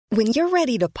When you're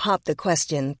ready to pop the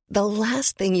question, the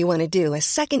last thing you want to do is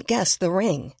second-guess the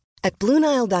ring. At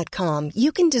BlueNile.com,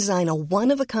 you can design a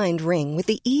one-of-a-kind ring with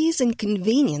the ease and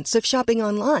convenience of shopping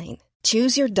online.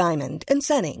 Choose your diamond and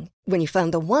setting. When you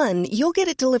find the one, you'll get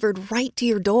it delivered right to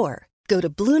your door. Go to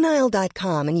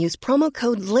BlueNile.com and use promo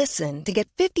code LISTEN to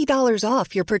get $50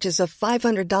 off your purchase of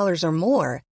 $500 or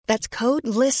more. That's code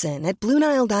LISTEN at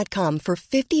BlueNile.com for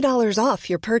 $50 off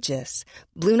your purchase.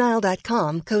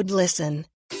 BlueNile.com, code LISTEN.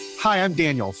 Hi, I'm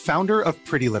Daniel, founder of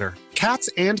Pretty Litter. Cats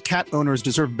and cat owners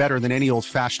deserve better than any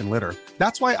old-fashioned litter.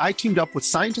 That's why I teamed up with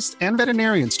scientists and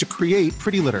veterinarians to create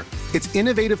Pretty Litter. Its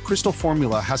innovative crystal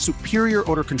formula has superior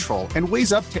odor control and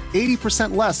weighs up to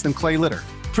 80% less than clay litter.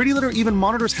 Pretty Litter even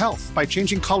monitors health by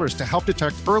changing colors to help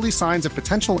detect early signs of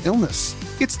potential illness.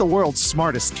 It's the world's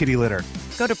smartest kitty litter.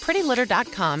 Go to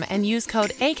prettylitter.com and use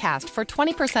code ACAST for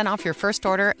 20% off your first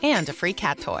order and a free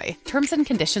cat toy. Terms and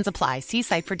conditions apply. See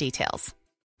site for details.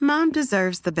 Mom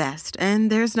deserves the best,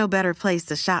 and there's no better place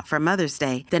to shop for Mother's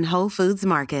Day than Whole Foods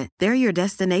Market. They're your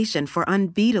destination for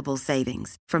unbeatable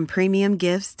savings, from premium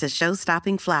gifts to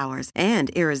show-stopping flowers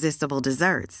and irresistible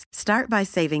desserts. Start by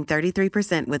saving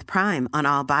 33% with Prime on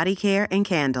all body care and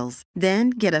candles.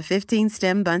 Then get a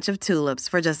 15-stem bunch of tulips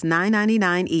for just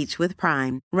 $9.99 each with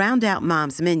Prime. Round out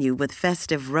Mom's menu with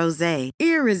festive rosé,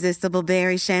 irresistible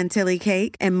berry chantilly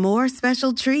cake, and more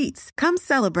special treats. Come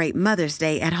celebrate Mother's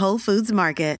Day at Whole Foods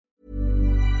Market.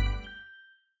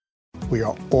 We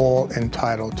are all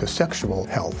entitled to sexual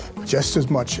health, just as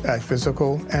much as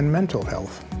physical and mental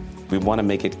health. We want to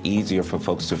make it easier for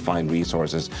folks to find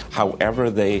resources. However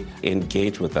they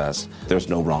engage with us, there's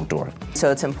no wrong door. So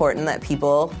it's important that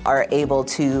people are able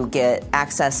to get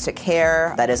access to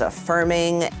care that is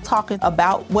affirming. Talking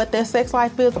about what their sex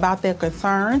life is, about their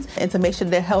concerns, and to make sure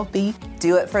they're healthy.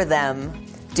 Do it for them.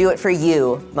 Do it for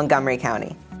you, Montgomery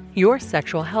County. Your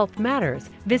sexual health matters.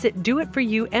 Visit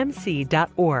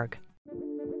doitforyoumc.org.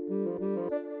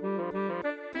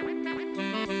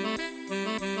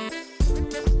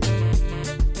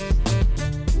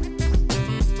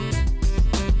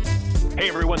 Hey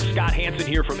everyone, Scott Hansen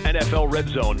here from NFL Red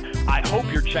Zone. I hope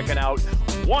you're checking out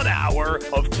 1 hour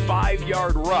of 5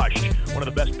 Yard Rush, one of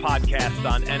the best podcasts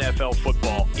on NFL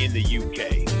football in the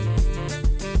UK.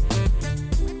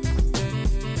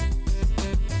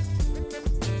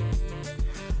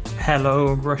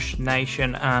 Hello, Rush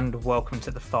Nation, and welcome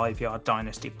to the 5 Yard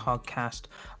Dynasty podcast.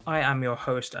 I am your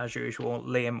host, as usual,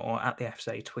 Liam, or at the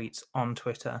FSA Tweets on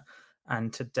Twitter.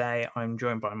 And today I'm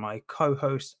joined by my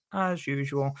co-host, as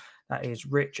usual, that is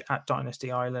Rich at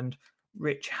Dynasty Island.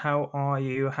 Rich, how are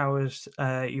you? How has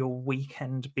your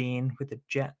weekend been with the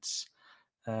Jets?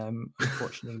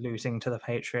 Unfortunately, losing to the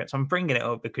Patriots. I'm bringing it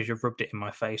up because you've rubbed it in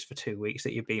my face for 2 weeks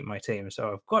that you beat my team.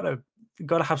 So I've got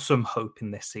to have some hope in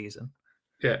this season.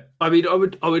 Yeah, I mean, I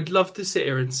would love to sit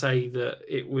here and say that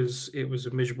it was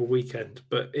a miserable weekend,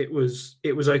 but it was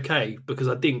okay because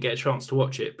I didn't get a chance to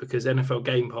watch it because NFL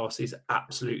Game Pass is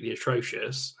absolutely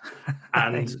atrocious,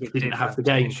 and didn't have the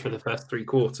games for the first 3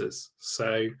 quarters.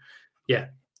 So, yeah,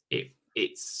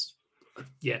 it's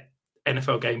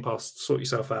NFL Game Pass, sort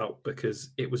yourself out because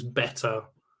it was better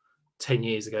 10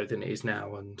 years ago than it is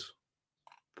now. And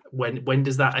when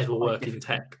does that ever work in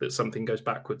tech that something goes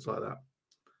backwards like that?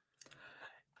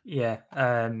 Yeah,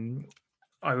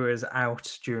 I was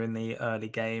out during the early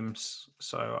games,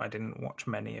 so I didn't watch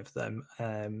many of them.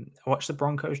 I watched the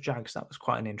Broncos-Jags. That was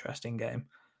quite an interesting game.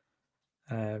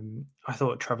 I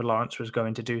thought Trevor Lawrence was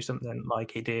going to do something like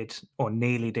he did, or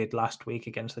nearly did last week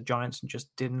against the Giants, and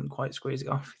just didn't quite squeeze it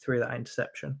off through that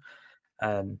interception.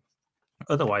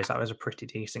 Otherwise, that was a pretty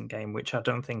decent game, which I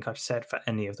don't think I've said for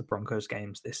any of the Broncos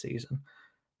games this season.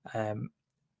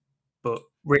 But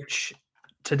Rich,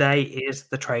 today is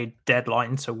the trade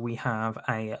deadline, so we have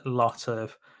a lot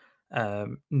of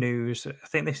news. I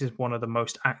think this is one of the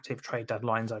most active trade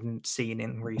deadlines I've seen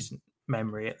in recent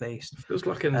memory, at least. It feels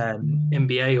like an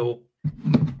NBA or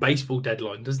baseball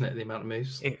deadline, doesn't it? The amount of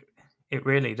moves. It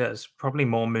really does. Probably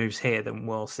more moves here than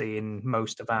we'll see in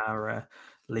most of our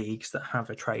leagues that have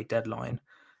a trade deadline.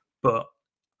 But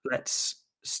let's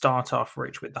start off,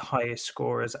 Rich, with the highest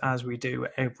scorers, as we do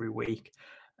every week.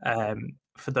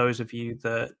 For those of you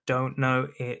that don't know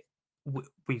it,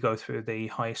 we go through the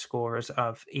highest scorers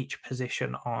of each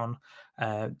position on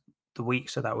the week.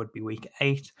 So that would be week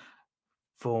 8.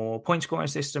 For point scoring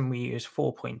system, we use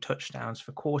 4-point touchdowns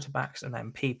for quarterbacks and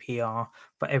then PPR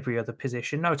for every other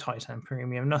position. No tight end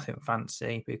premium, nothing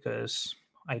fancy because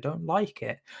I don't like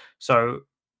it. So,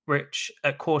 Rich,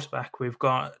 at quarterback, we've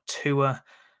got Tua.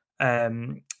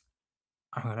 I'm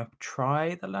going to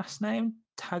try the last name,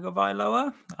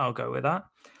 Tagovailoa. I'll go with that.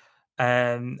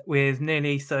 With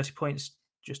nearly 30 points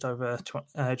just over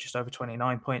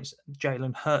 29 points.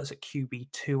 Jalen Hurts at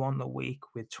QB2 on the week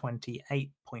with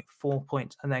 28.4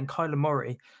 points. And then Kyler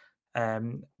Murray,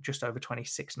 just over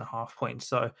 26.5 points.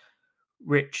 So,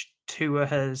 Rich, Tua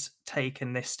has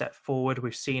taken this step forward.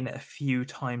 We've seen it a few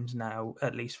times now,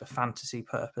 at least for fantasy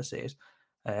purposes.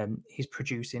 He's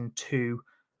producing two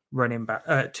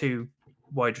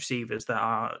wide receivers that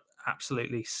are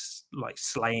absolutely like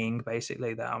slaying,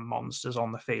 basically, that are monsters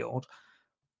on the field.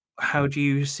 How do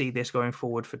you see this going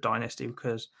forward for Dynasty?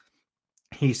 Because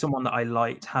he's someone that I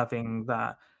liked having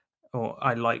that, or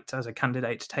I liked as a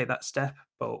candidate to take that step.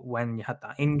 But when you had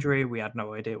that injury, we had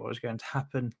no idea what was going to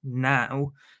happen.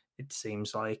 Now it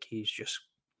seems like he's just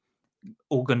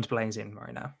all guns blazing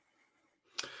right now.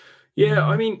 Yeah,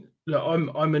 I mean, look,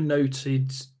 I'm a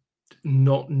noted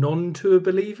non-Tua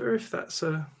believer, if that's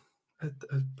I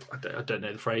don't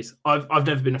know the phrase. I've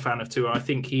never been a fan of Tua. I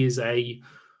think he is a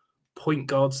point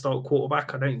guard style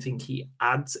quarterback. I don't think he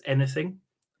adds anything,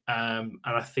 and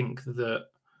I think that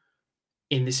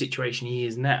in the situation he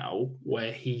is now,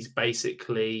 where he's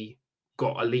basically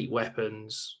got elite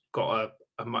weapons, got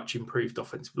a much improved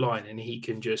offensive line, and he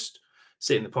can just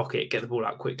sit in the pocket, get the ball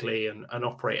out quickly, and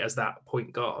operate as that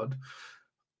point guard,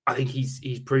 I think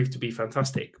he's proved to be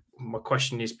fantastic. My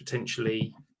question is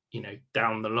potentially,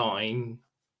 down the line,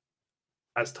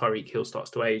 as Tyreek Hill starts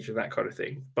to age and that kind of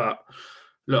thing. But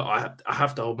look, I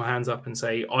have to hold my hands up and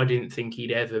say I didn't think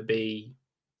he'd ever be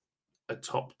a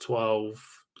top 12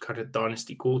 kind of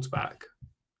dynasty quarterback,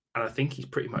 and I think he's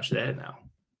pretty much there now.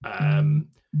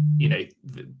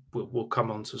 We'll come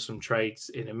on to some trades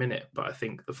in a minute, but I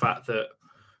think the fact that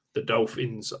the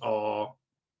Dolphins are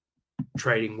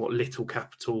trading what little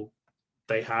capital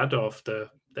they had after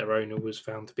their owner was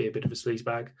found to be a bit of a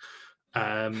sleazebag,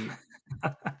 and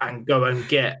go and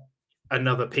get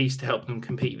another piece to help them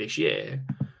compete this year,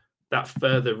 that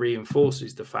further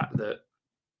reinforces the fact that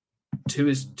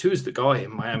Tua's the guy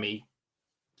in Miami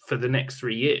for the next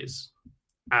 3 years.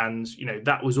 And,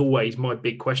 that was always my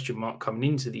big question mark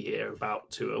coming into the year about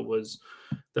Tua, was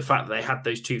the fact that they had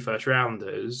those 2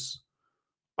 first-rounders.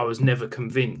 I was never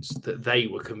convinced that they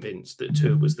were convinced that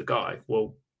Tua was the guy.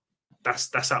 Well,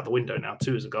 that's out the window now.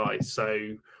 Tua's a guy.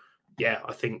 So, yeah,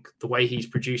 I think the way he's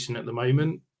producing at the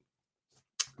moment,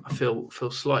 I feel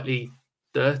slightly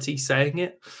dirty saying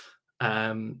it.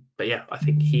 But, yeah, I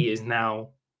think he is now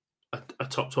a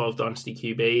top 12 dynasty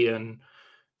QB and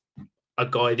a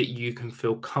guy that you can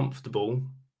feel comfortable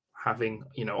having,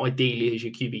 ideally as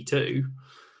your QB2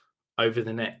 over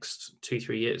the next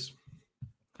 2-3 years.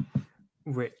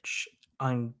 Rich,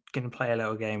 I'm going to play a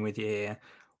little game with you here.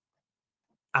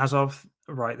 As of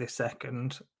right this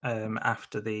second,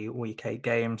 after the Week 8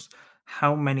 games,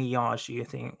 how many yards do you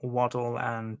think Waddle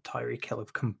and Tyreek Hill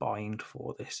have combined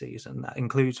for this season? That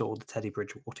includes all the Teddy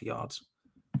Bridgewater yards.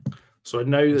 So I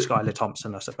know that Skylar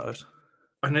Thompson, I suppose.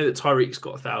 I know that Tyreek's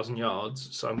got 1,000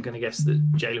 yards, so I'm going to guess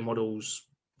that Jalen Waddle's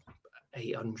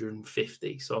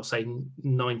 850. So I'll say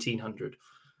 1,900.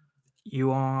 You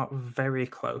are very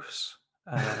close.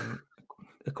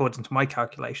 According to my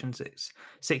calculations, it's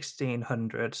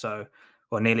 1,600,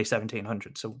 nearly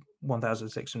 1,700, so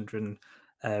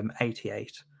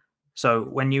 1,688. So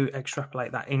when you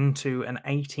extrapolate that into an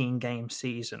 18-game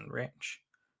season, Rich,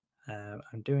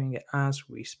 I'm doing it as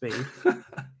we speak,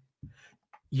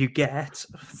 you get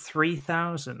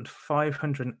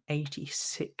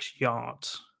 3,586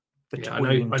 yards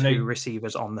between two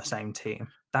receivers on the same team.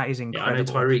 That is incredible. I know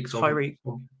Tyreek's on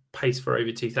pace for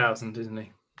over 2,000, isn't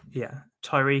he? Yeah,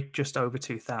 Tyreek just over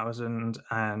 2,000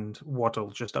 and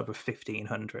Waddle just over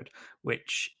 1,500,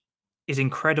 which is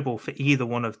incredible for either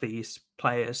one of these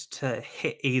players to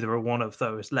hit either one of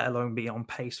those, let alone be on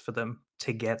pace for them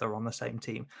together on the same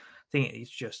team. I think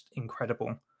it's just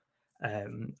incredible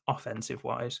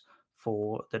offensive-wise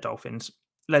for the Dolphins.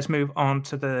 Let's move on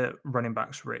to the running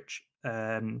backs, Rich,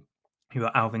 who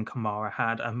Alvin Kamara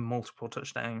had a multiple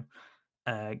touchdown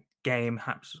game,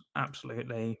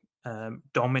 absolutely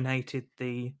dominated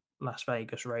the Las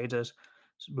Vegas Raiders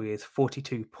with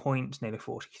 42 points, nearly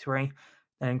 43.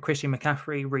 And Christian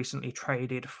McCaffrey recently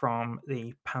traded from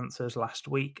the Panthers last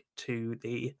week to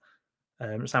the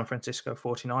San Francisco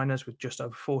 49ers with just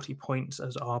over 40 points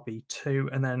as RB2.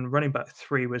 And then running back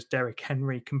 3 was Derrick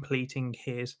Henry, completing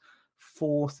his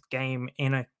 4th game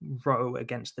in a row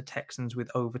against the Texans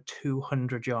with over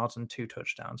 200 yards and 2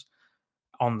 touchdowns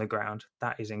on the ground.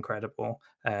 That is incredible.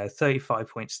 35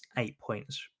 points, 8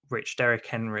 points. Rich, Derrick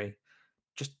Henry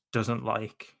just doesn't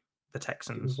like the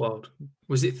Texans. Wild.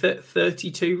 Was it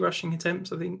 32 rushing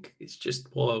attempts? I think it's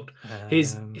just wild.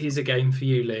 Here's a game for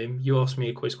you, Liam. You asked me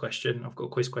a quiz question. I've got a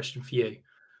quiz question for you.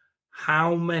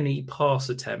 How many pass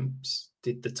attempts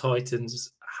did the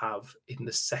Titans have in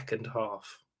the second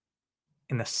half?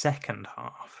 In the second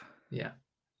half? Yeah.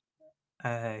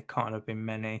 Can't have been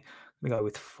many. We go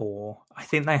with 4. I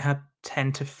think they had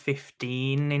 10 to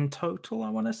 15 in total, I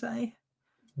want to say.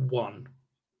 1.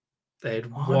 They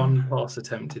had 1 pass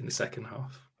attempt in the second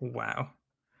half. Wow.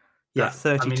 Yeah,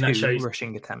 32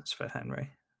 rushing attempts for Henry.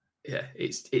 Yeah,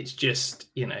 it's just,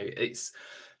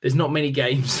 there's not many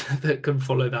games that can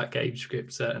follow that game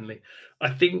script, certainly. I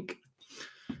think,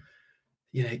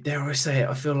 dare I say it,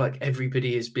 I feel like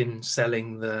everybody has been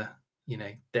selling the,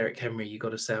 Derrick Henry, you got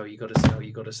to sell.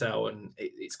 And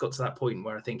it's got to that point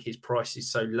where I think his price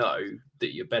is so low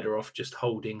that you're better off just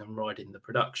holding and riding the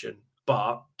production.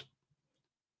 But,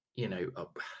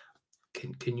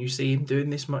 can you see him doing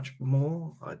this much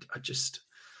more? I just,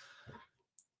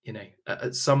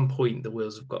 at some point the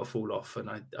wheels have got to fall off. And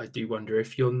I do wonder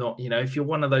if you're not, if you're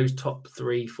one of those top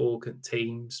 3-4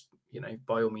 teams,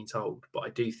 by all means hold. But I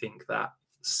do think that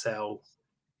sell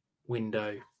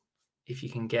window, if you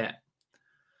can get,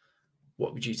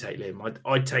 what would you take, Liam?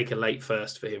 I'd take a late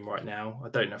first for him right now. I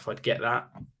don't know if I'd get that.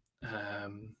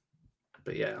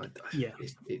 But yeah,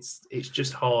 it's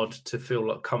just hard to feel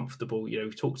like comfortable.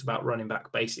 We've talked about running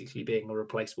back basically being a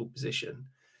replaceable position.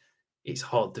 It's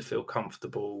hard to feel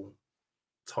comfortable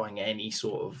tying any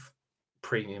sort of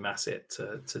premium asset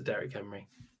to Derrick Henry.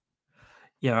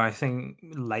 Yeah, I think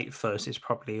late first is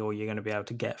probably all you're going to be able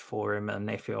to get for him.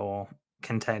 And if you're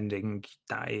contending,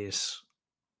 that is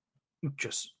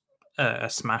just a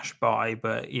smash buy,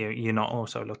 but you're not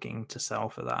also looking to sell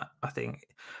for that. I think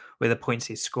with the points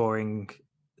he's scoring,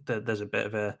 there's a bit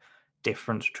of a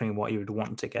difference between what you would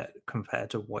want to get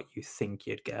compared to what you think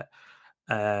you'd get,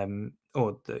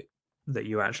 or that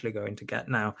you're actually going to get.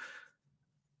 Now,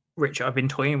 Rich, I've been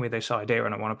toying with this idea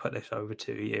and I want to put this over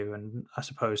to you, and I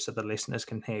suppose so the listeners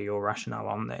can hear your rationale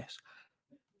on this.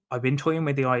 I've been toying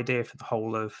with the idea for the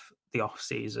whole of the off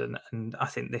season, and I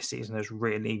think this season has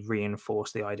really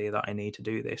reinforced the idea that I need to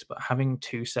do this. But having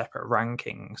 2 separate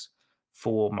rankings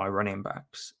for my running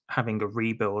backs, having a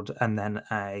rebuild and then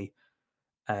a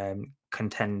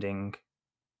contending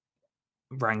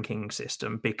ranking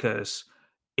system, because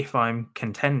if I'm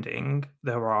contending,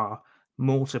 there are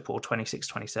multiple 26,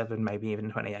 27, maybe even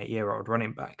 28-year-old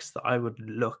running backs that I would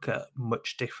look at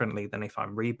much differently than if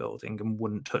I'm rebuilding and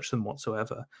wouldn't touch them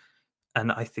whatsoever.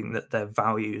 And I think that their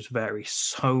values vary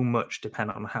so much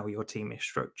depending on how your team is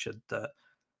structured that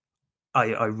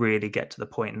I really get to the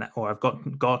point now, or I've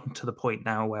gotten to the point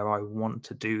now where I want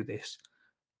to do this,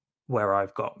 where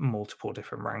I've got multiple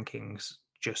different rankings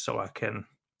just so I can,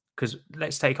 because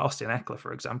let's take Austin Ekeler,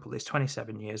 for example. He's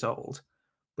 27 years old,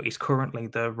 but he's currently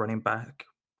the running back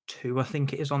 2, I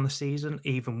think it is, on the season,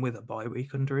 even with a bye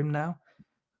week under him now.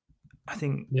 I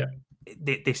think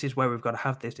this is where we've got to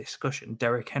have this discussion.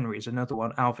 Derrick Henry is another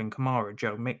one, Alvin Kamara,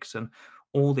 Joe Mixon,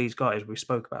 all these guys we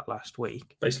spoke about last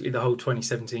week. Basically the whole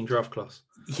 2017 draft class.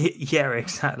 Yeah,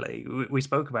 exactly. We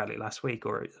spoke about it last week,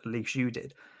 or at least you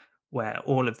did, where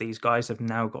all of these guys have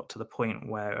now got to the point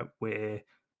where we're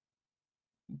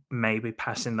maybe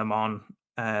passing them on,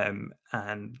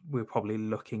 and we're probably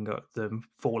looking at them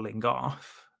falling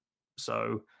off.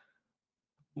 So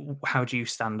how do you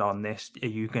stand on this? Are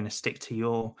you going to stick to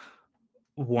your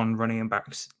one running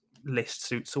backs list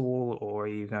suits all, or are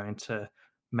you going to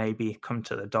maybe come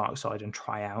to the dark side and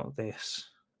try out this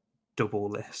double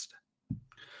list?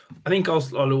 I think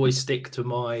I'll always stick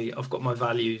to I've got my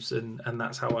values, and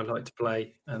that's how I like to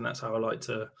play, and that's how I like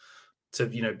to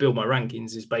build my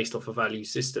rankings, is based off a value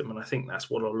system. And I think that's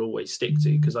what I'll always stick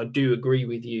to, because I do agree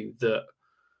with you that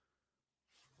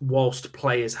whilst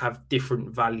players have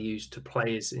different values to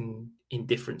players in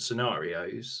different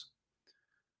scenarios,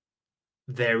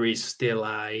 there is still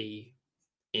a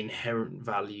inherent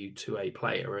value to a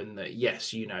player. And that,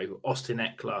 yes, Austin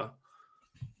Ekeler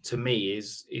to me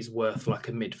is worth like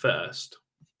a mid first.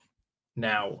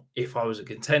 Now, if I was a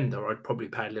contender, I'd probably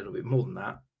pay a little bit more than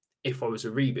that. If I was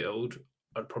a rebuild,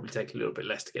 I'd probably take a little bit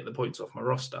less to get the points off my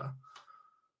roster.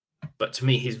 But to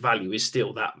me, his value is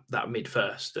still that mid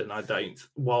first. And I don't,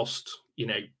 whilst,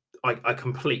 I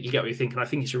completely get what you're thinking. I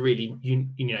think it's a really,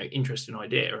 interesting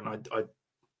idea. And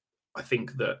I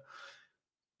think that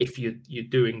if you're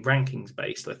doing rankings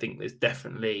based, I think there's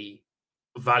definitely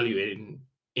value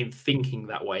in thinking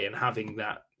that way and having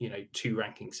that, 2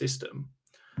 ranking system.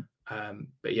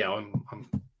 But yeah,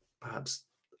 I'm perhaps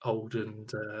old and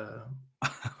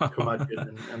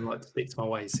curmudgeon and like to stick to my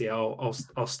ways. Yeah,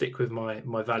 I'll stick with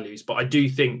my values. But I do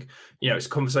think, it's a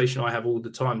conversation I have all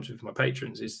the times with my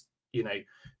patrons is,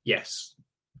 yes,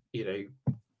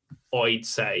 I'd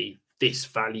say this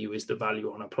value is the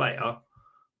value on a player,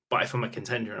 But if I'm a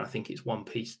contender and I think it's one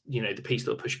piece, the piece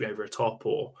that'll push me over a top,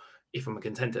 or if I'm a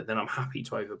contender, then I'm happy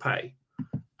to overpay.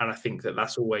 And I think that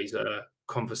that's always a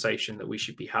conversation that we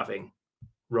should be having,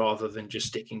 rather than just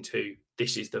sticking to,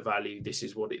 this is the value, this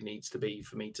is what it needs to be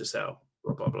for me to sell,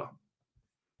 blah, blah, blah.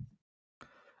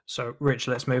 So, Rich,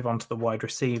 let's move on to the wide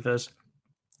receivers,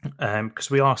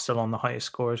 because we are still on the highest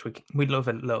scorers. We love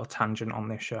a little tangent on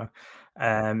this show.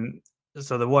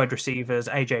 So the wide receivers,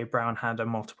 AJ Brown had a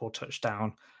multiple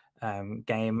touchdown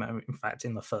game. In fact,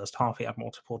 in the first half, he had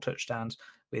multiple touchdowns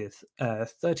with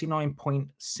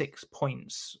 39.6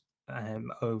 points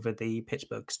over the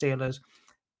Pittsburgh Steelers.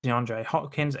 DeAndre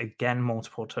Hopkins, again,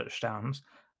 multiple touchdowns,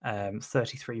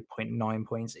 33.9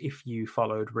 points. If you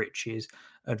followed Rich's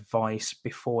advice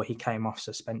before he came off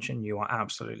suspension, you are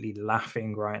absolutely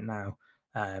laughing right now.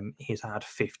 He's had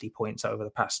 50 points over the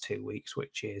past 2 weeks,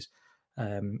 which is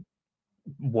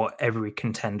what every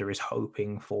contender is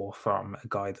hoping for from a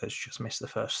guy that's just missed the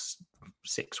first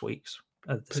 6 weeks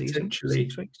of the season.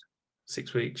 6 weeks.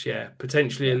 6 weeks, yeah.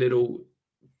 Potentially a little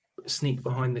sneak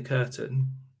behind the curtain.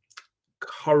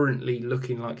 Currently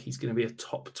looking like he's going to be a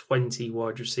top 20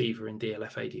 wide receiver in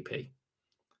DLF ADP,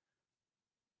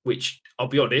 which, I'll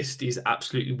be honest, is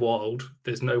absolutely wild.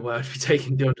 There's no way I'd be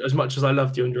taking DeAndre. As much as I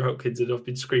love DeAndre Hopkins and I've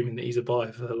been screaming that he's a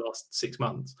buy for the last 6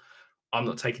 months, I'm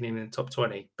not taking him in the top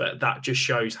 20. But that just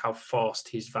shows how fast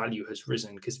his value has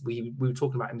risen, because we were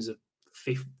talking about him as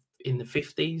in the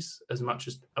 50s as much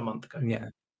as a month ago.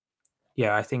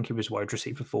 Yeah, I think he was wide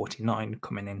receiver 49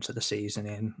 coming into the season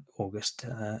in August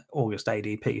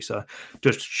ADP. So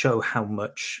just show how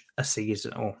much a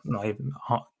season, or not even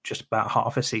just about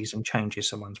half a season, changes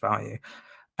someone's value.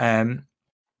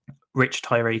 Rich,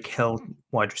 Tyreek Hill,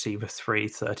 wide receiver 3,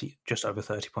 just over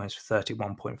 30 points for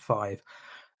 31.5.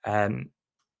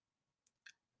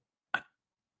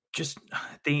 Just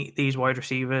these wide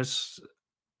receivers,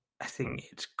 I think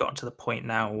it's got to the point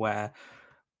now where,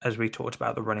 as we talked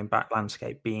about the running back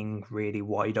landscape being really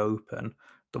wide open,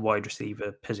 the wide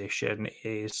receiver position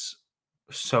is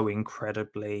so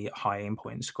incredibly high in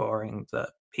point scoring that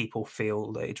people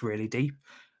feel that it's really deep.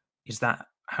 Is that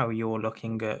how you're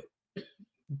looking at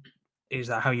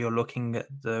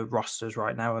the rosters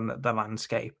right now and the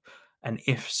landscape? And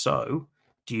if so,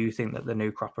 do you think that the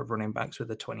new crop of running backs with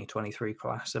the 2023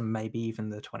 class and maybe even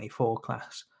the 24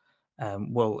 class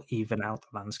will even out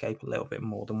the landscape a little bit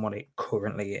more than what it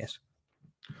currently is?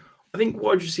 I think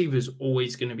wide receiver is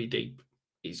always going to be deep.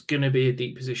 It's going to be a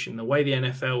deep position. The way the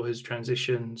NFL has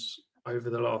transitioned over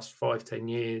the last 5-10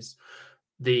 years,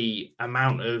 the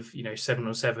amount of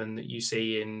 7-on-7 that you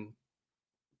see in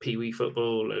Pee Wee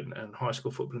football and high school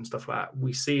football and stuff like that,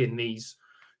 we see in these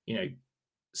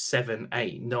 7,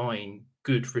 8, 9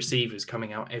 good receivers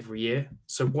coming out every year.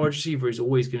 So wide receiver is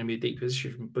always going to be a deep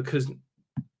position, because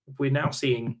we're now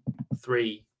seeing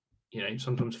 3,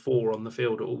 sometimes 4 on the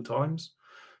field at all times.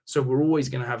 So we're always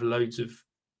going to have loads of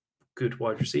good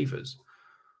wide receivers.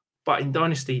 But in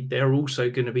Dynasty, they're also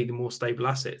going to be the more stable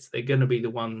assets. They're going to be the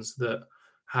ones that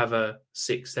have a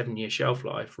 6-7 year shelf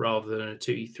life rather than a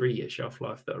 2-3 year shelf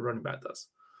life that a running back does.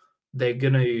 They're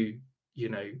going to,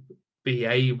 be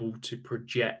able to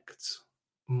project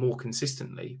more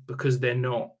consistently, because they're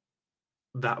not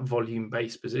that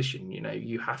volume-based position.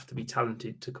 You have to be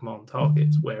talented to command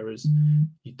targets, whereas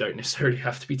you don't necessarily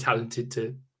have to be talented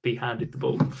to be handed the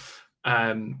ball.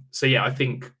 So yeah, I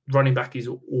think running back is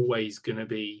always going to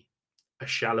be a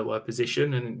shallower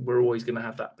position, and we're always going to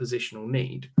have that positional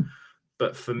need.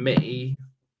 But for me,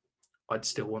 I'd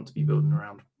still want to be building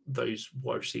around those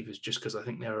wide receivers, just because I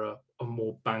think they're a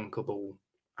more bankable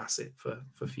asset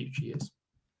for future years.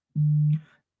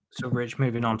 So, Rich,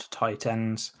 moving on to tight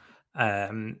ends,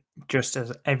 just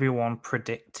as everyone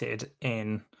predicted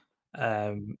at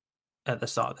the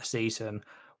start of the season,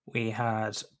 we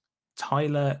had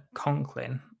Tyler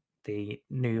Conklin, the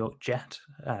New York Jet,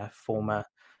 former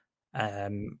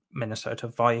Minnesota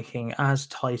Viking, as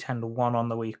tight end 1 on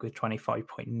the week with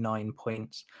 25.9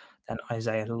 points. Then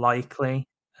Isaiah Likely,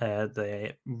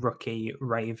 the rookie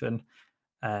Raven,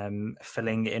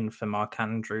 filling in for Mark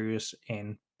Andrews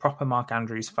in proper Mark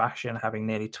Andrews fashion, having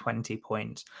nearly 20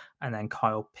 points. And then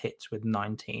Kyle Pitts with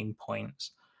 19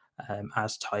 points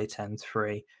as tight end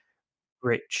 3.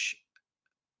 Rich,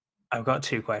 I've got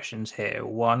 2 questions here.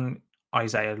 One,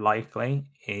 Isaiah Likely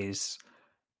is...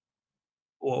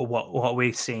 What are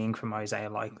we seeing from Isaiah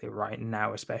Likely right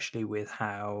now, especially with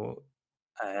how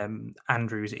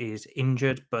Andrews is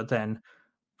injured? But then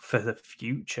for the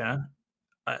future,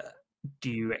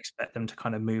 do you expect them to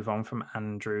kind of move on from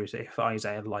Andrews if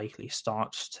Isaiah Likely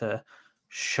starts to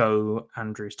show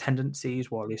Andrews'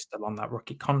 tendencies while he's still on that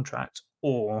rookie contract?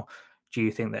 Or do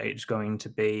you think that it's going to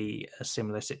be a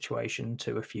similar situation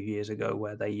to a few years ago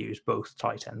where they use both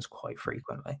tight ends quite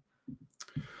frequently?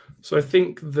 So I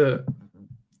think that,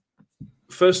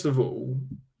 first of all,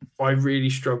 I really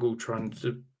struggled trying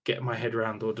to get my head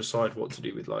around or decide what to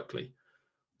do with Likely.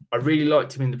 I really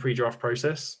liked him in the pre-draft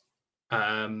process.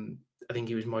 I think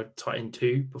he was my tight end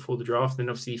 2 before the draft. And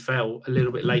obviously he fell a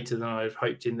little bit later than I had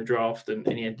hoped in the draft. And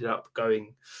he ended up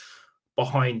going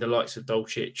behind the likes of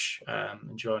Dulcich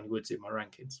and Jelani Woods in my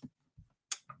rankings.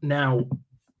 Now,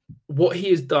 what he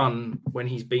has done when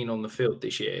he's been on the field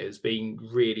this year has been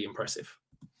really impressive.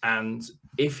 And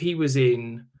if he was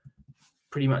in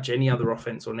pretty much any other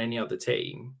offense on any other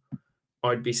team,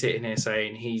 I'd be sitting here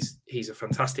saying he's a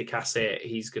fantastic asset.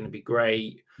 He's going to be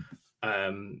great.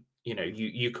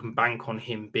 You can bank on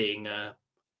him being a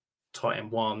tight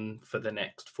end 1 for the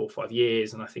next 4 or 5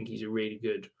 years. And I think he's a really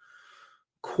good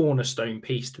cornerstone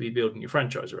piece to be building your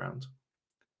franchise around.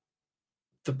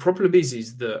 The problem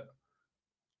is that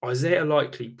Isaiah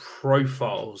Likely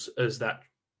profiles as that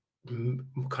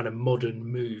kind of modern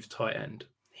move tight end.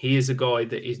 He is a guy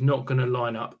that is not going to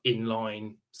line up in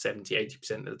line 70,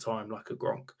 80% of the time like a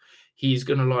Gronk. He's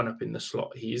going to line up in the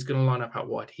slot. He is going to line up out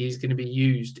wide. He's going to be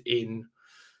used in,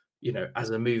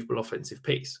 as a movable offensive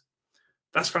piece.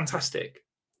 That's fantastic.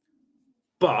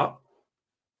 But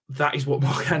that is what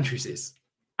Mark Andrews is.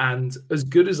 And as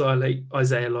good as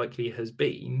Isaiah Likely has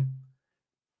been,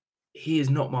 he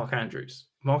is not Mark Andrews.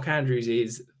 Mark Andrews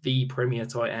is the premier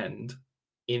tight end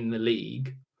in the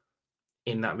league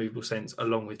in that movable sense,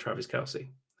 along with Travis Kelce.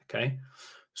 Okay.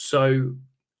 So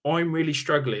I'm really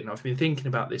struggling. I've been thinking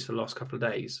about this for the last couple of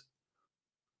days.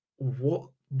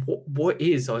 What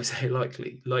is Isaiah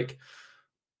Likely?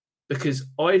 Because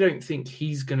I don't think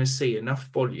he's going to see enough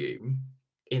volume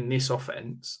in this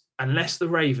offense unless the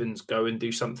Ravens go and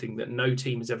do something that no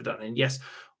team has ever done. And yes,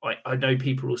 I know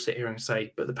people will sit here and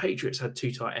say, but the Patriots had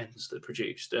 2 tight ends that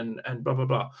produced and blah, blah,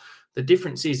 blah. The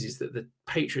difference is that the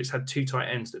Patriots had 2 tight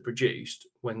ends that produced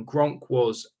when Gronk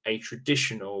was a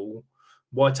traditional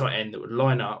wide tight end that would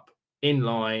line up in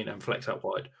line and flex out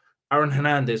wide. Aaron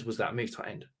Hernandez was that move tight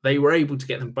end. They were able to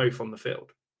get them both on the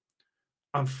field.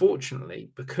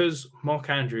 Unfortunately, because Mark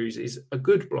Andrews is a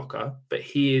good blocker, but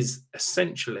he is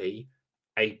essentially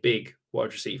a big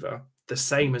wide receiver, the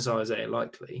same as Isaiah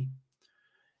Likely,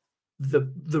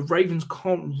 the Ravens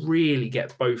can't really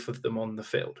get both of them on the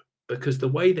field, because the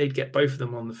way they'd get both of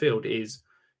them on the field is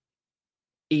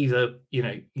either,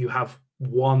 you have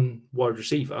one wide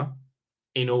receiver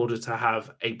in order to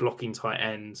have a blocking tight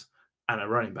end and a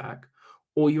running back,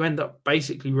 or you end up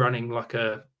basically running like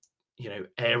a,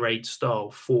 air raid style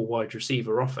 4 wide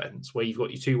receiver offense where you've got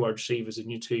your 2 wide receivers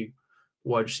and your 2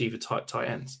 wide receiver type tight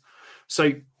ends.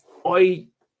 So I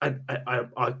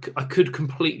could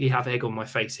completely have egg on my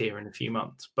face here in a few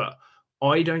months, but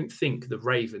I don't think the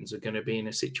Ravens are going to be in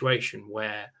a situation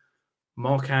where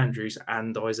Mark Andrews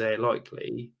and Isaiah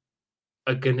Likely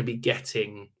are going to be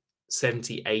getting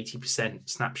 70, 80%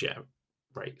 snap share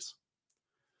rates.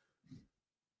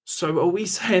 So are we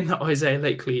saying that Isaiah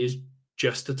Likely is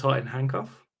just a tight end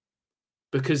handcuff?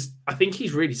 Because I think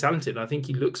he's really talented. I think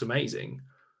he looks amazing.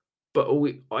 But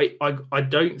I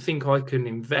don't think I can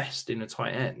invest in a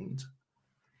tight end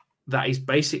that is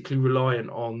basically reliant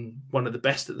on one of the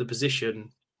best at the position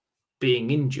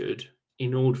being injured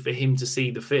in order for him to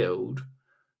see the field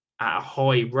at a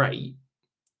high rate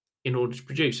in order to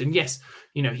produce. And yes,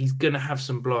 he's going to have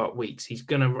some blowout weeks. He's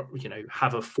going to,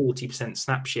 have a 40%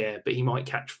 snap share, but he might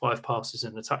catch 5 passes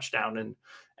and a touchdown, and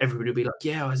everybody will be like,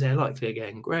 yeah, Isaiah Likely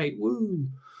again. Great. Woo.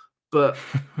 But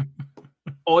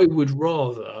I would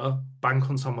rather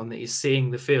bank on someone that is seeing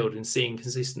the field and seeing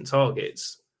consistent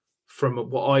targets from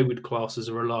what I would class as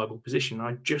a reliable position.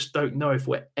 I just don't know if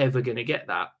we're ever going to get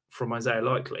that from Isaiah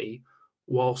Likely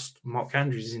whilst Mark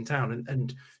Andrews is in town.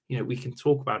 And we can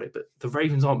talk about it, but the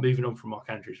Ravens aren't moving on from Mark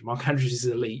Andrews. Mark Andrews is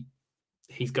elite.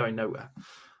 He's going nowhere.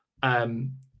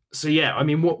 So, yeah, I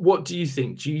mean, what do you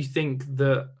think? Do you think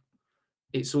that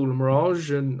it's all a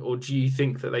mirage, or do you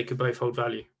think that they could both hold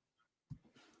value?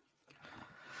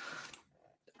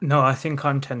 No, I think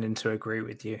I'm tending to agree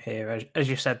with you here. As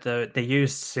you said, they're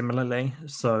used similarly.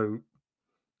 So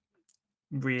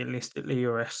realistically,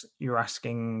 you're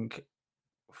asking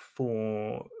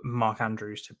for Mark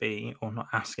Andrews to be, or not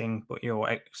asking, but you're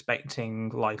expecting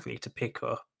Likely to pick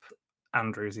up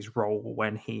Andrews' role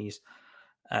when he's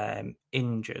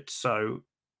injured. So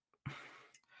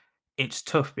it's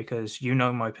tough because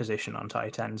my position on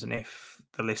tight ends, and if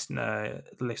the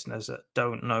listeners that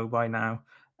don't know by now,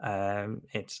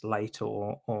 it's late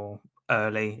or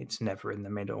early. It's never in the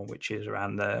middle, which is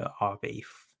around the RB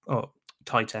or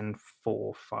tight end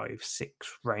 4, 5,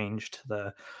 6 range to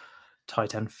the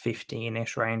tight end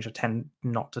 15-ish range. I tend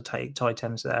not to take tight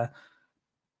ends there.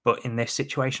 But in this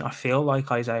situation, I feel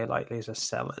like Isaiah Likely is a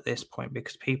sell at this point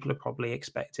because people are probably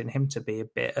expecting him to be a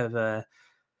bit of a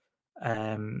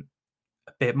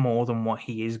bit more than what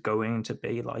he is going to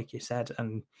be, like you said.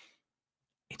 And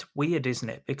it's weird, isn't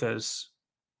it? Because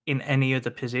in any other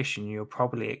position, you're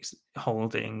probably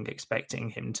expecting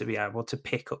him to be able to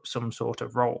pick up some sort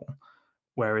of role.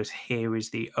 Whereas here is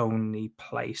the only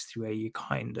place where you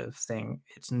kind of think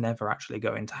it's never actually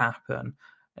going to happen.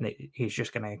 And he's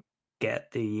just going to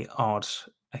get the odd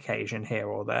occasion here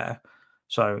or there.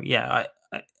 So, yeah,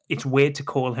 it's weird to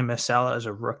call him a seller as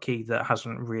a rookie that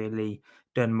hasn't really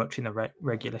done much in the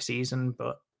regular season.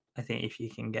 But I think if you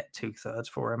can get 2/3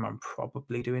 for him, I'm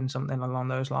probably doing something along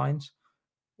those lines.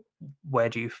 Where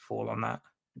do you fall on that?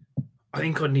 I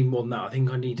think I need more than that.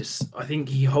 I think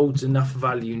he holds enough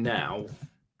value now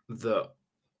that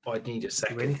I'd need a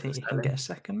second. Do you really think you can get a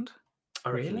second?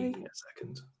 I reckon you can get a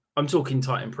second. I'm talking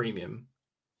tight end premium.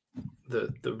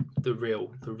 The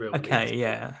real. Okay, league.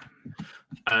 yeah.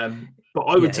 But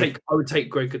I would take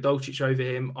Greg Dolcic over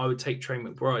him. I would take Trey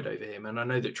McBride over him. And I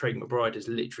know that Trey McBride has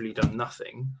literally done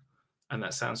nothing, and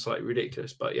that sounds slightly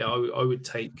ridiculous. But yeah, I would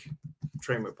take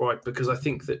Trey McBride because I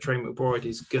think that Trey McBride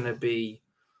is going to be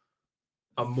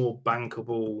a more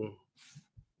bankable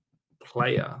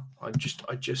player. I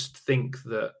just think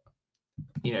that,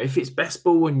 you know, if it's best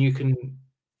ball and you can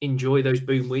enjoy those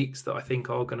boom weeks that I think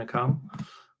are going to come,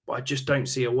 but I just don't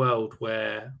see a world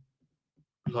where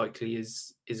Likely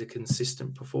is a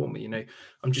consistent performer. You know,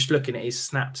 I'm just looking at his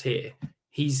snaps here.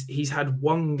 He's had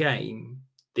one game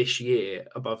this year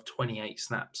above 28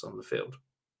 snaps on the field.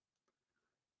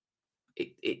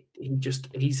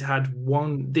 He's had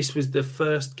one. This was the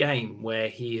first game where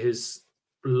he has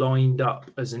lined up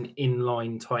as an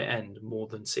inline tight end more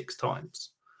than 6 times.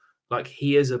 Like,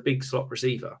 he is a big slot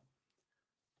receiver.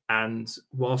 And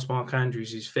whilst Mark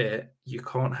Andrews is fit, you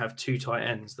can't have 2 tight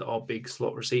ends that are big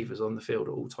slot receivers on the field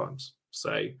at all times.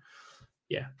 So,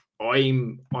 yeah,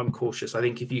 I'm cautious. I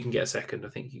think if you can get a second, I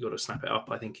think you've got to snap it up.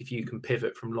 I think if you can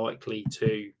pivot from Likely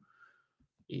to,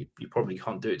 you probably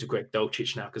can't do it to Greg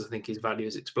Dolcic now because I think his value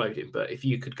is exploding. But if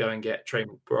you could go and get Trey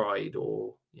McBride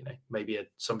or, you know, maybe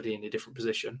somebody in a different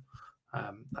position,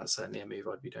 that's certainly a move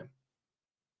I'd be doing.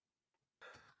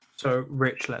 So,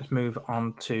 Rich, let's move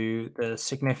on to the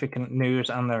significant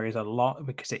news, and there is a lot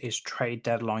because it is trade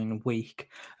deadline week.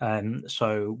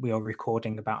 So we are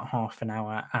recording about half an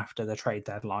hour after the trade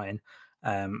deadline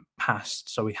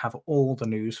passed. So we have all the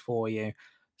news for you.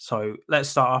 So let's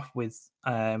start off with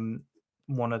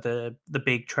one of the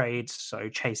big trades. So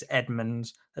Chase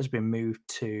Edmonds has been moved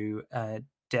to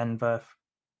Denver.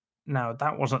 Now,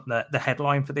 that wasn't the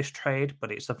headline for this trade,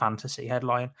 but it's the fantasy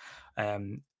headline.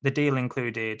 The deal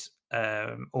included,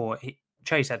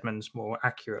 Chase Edmonds, more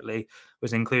accurately,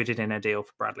 was included in a deal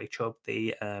for Bradley Chubb,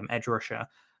 the edge rusher.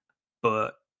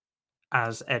 But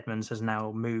as Edmonds has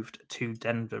now moved to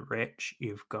Denver, Rich,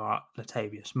 you've got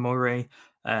Latavius Murray,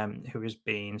 who has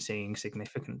been seeing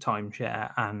significant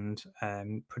timeshare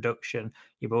and production.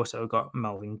 You've also got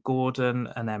Melvin Gordon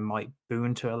and then Mike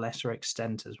Boone to a lesser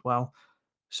extent as well.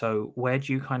 So where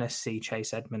do you kind of see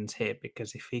Chase Edmonds here?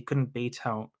 Because if he couldn't beat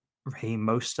out Raheem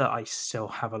Mostert, I still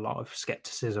have a lot of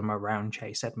skepticism around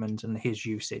Chase Edmonds and his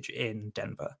usage in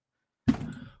Denver.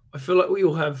 I feel like we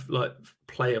all have like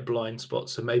player blind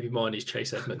spots, so maybe mine is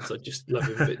Chase Edmonds. I just love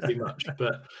him a bit too much.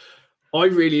 But I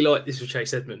really like this with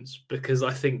Chase Edmonds because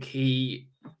I think he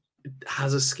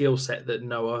has a skill set that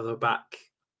no other back,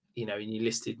 you know, and you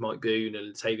listed Mike Boone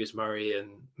and Latavius Murray and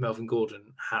Melvin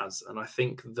Gordon has. And I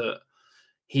think that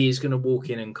he is going to walk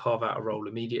in and carve out a role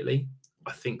immediately.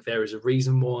 I think there is a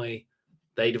reason why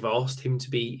they'd have asked him to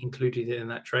be included in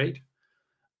that trade.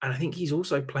 And I think he's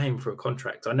also playing for a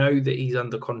contract. I know that he's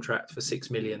under contract for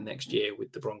 $6 million next year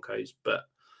with the Broncos, but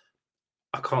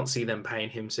I can't see them paying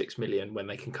him $6 million when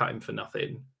they can cut him for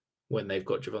nothing when they've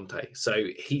got Javonte. So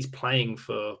he's playing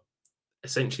for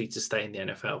essentially to stay in the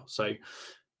NFL. So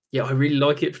yeah, I really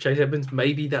like it for Chase Edmonds.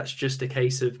 Maybe that's just a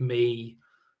case of me.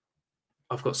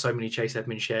 I've got so many Chase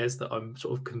Edmonds shares that I'm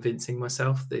sort of convincing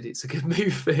myself that it's a good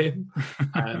move for him.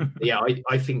 Yeah,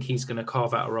 I think he's going to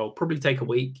carve out a role. Probably take a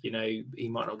week. You know, he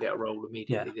might not get a role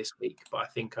immediately this week, but I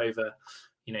think over,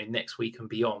 you know, next week and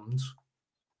beyond,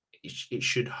 it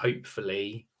should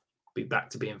hopefully be back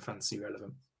to being fantasy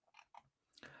relevant.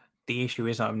 The issue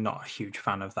is I'm not a huge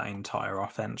fan of that entire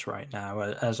offense right now,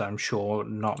 as I'm sure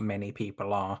not many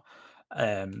people are.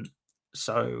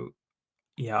 So,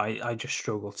 yeah, I just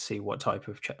struggle to see what type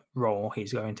of role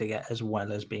he's going to get, as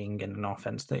well as being in an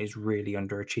offense that is really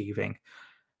underachieving.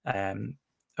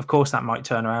 Of course, that might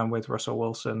turn around with Russell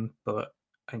Wilson, but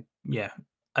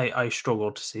I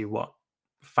struggle to see what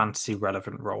fantasy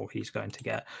relevant role he's going to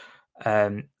get.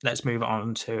 Let's move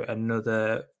on to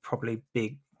another probably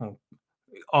big,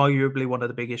 arguably one of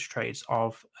the biggest trades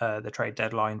of the trade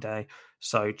deadline day.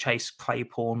 So Chase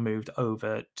Claypool moved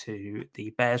over to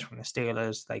the Bears from the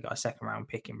Steelers. They got a second round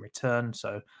pick in return.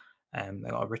 So they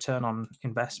got a return on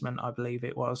investment, I believe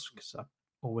it was,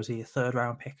 or was he a third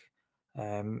round pick?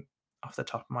 Off the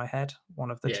top of my head, one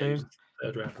of the two.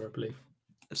 Third rounder, I believe.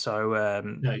 So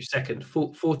no, second,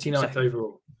 49th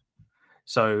overall.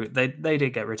 So they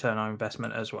did get return on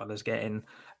investment as well as getting,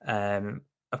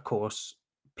 of course,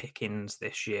 Pickens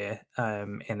this year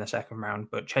in the second round.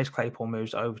 But Chase Claypool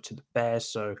moves over to the Bears,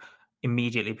 so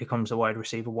immediately becomes a wide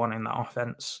receiver one in that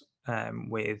offense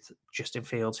with Justin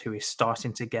Fields, who is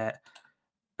starting to get.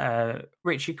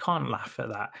 Rich, you can't laugh at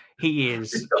that. He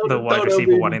is the wide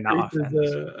receiver one in that offense.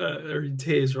 They're in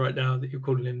tears right now that you're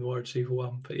calling him the wide receiver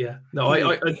one. But yeah, no,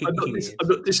 I'm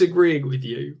not disagreeing with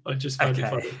you. I just found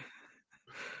it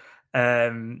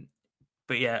funny.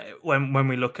 But yeah, when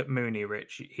we look at Mooney,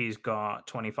 Rich, he's got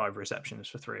 25 receptions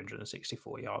for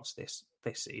 364 yards this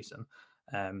season.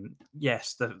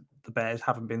 Yes, the Bears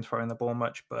haven't been throwing the ball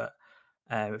much, but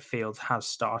Fields has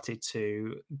started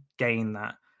to gain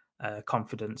that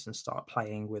confidence and start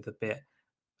playing with a bit,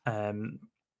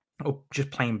 or just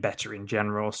playing better in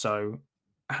general. So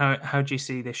how do you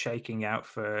see this shaking out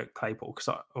for Claypool?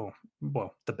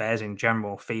 The Bears in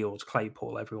general, Fields,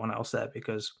 Claypool, everyone else there,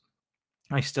 because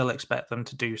I still expect them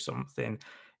to do something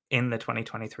in the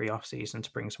 2023 offseason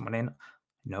to bring someone in. I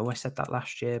know I said that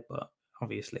last year, but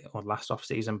obviously, or last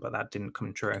offseason, but that didn't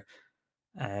come true.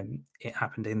 It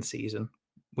happened in season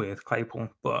with Claypool,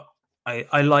 but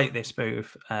I like this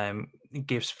move. It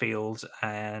gives Fields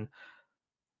a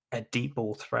deep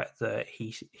ball threat that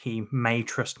he may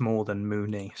trust more than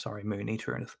Mooney. Sorry, Mooney,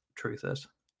 truth is.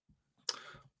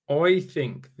 I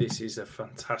think this is a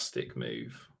fantastic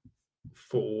move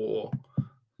for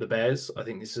the Bears. I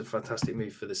think this is a fantastic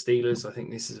move for the Steelers. I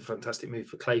think this is a fantastic move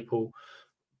for Claypool.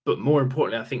 But more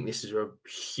importantly, I think this is a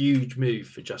huge move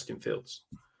for Justin Fields.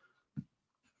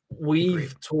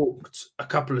 We've talked a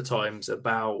couple of times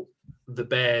about the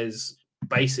Bears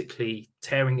basically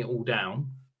tearing it all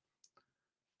down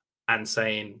and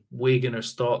saying, we're going to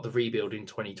start the rebuild in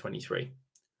 2023.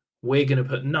 We're going to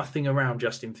put nothing around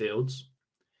Justin Fields.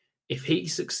 If he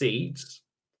succeeds,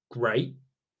 great.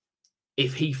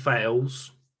 If he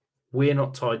fails, we're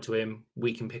not tied to him.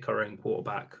 We can pick our own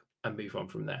quarterback and move on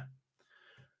from there.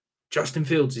 Justin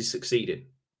Fields is succeeding.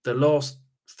 The last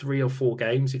 3 or 4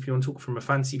 games, if you want to talk from a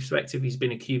fantasy perspective, he's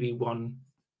been a QB1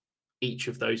 each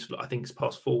of those, I think it's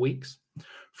past 4 weeks.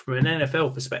 From an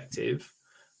NFL perspective,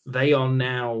 they are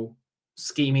now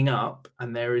scheming up,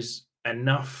 and there is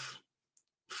enough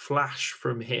flash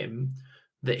from him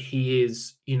that he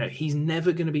is, he's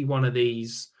never going to be one of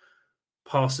these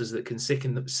passers that can sit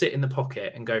in the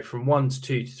pocket and go from 1 to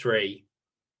 2 to 3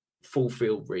 full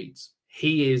field reads.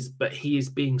 He is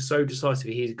being so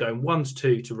decisive. He's going 1 to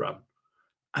 2 to run.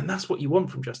 And that's what you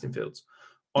want from Justin Fields.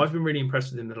 I've been really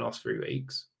impressed with him the last 3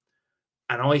 weeks.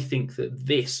 And I think that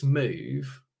this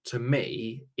move, to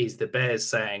me, is the Bears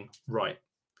saying, right,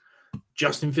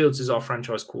 Justin Fields is our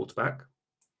franchise quarterback.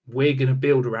 We're going to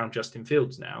build around Justin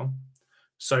Fields now.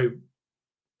 So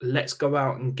let's go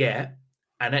out and get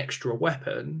an extra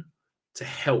weapon to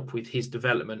help with his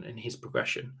development and his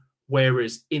progression.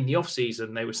 Whereas in the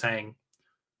offseason, they were saying,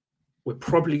 we're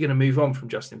probably going to move on from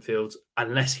Justin Fields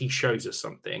unless he shows us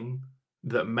something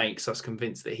that makes us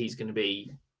convinced that he's going to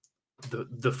be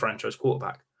the franchise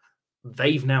quarterback.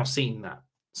 They've now seen that.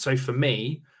 So for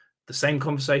me, the same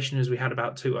conversation as we had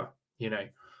about Tua,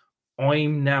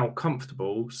 I'm now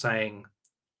comfortable saying,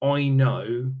 I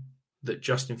know that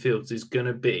Justin Fields is going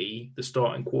to be the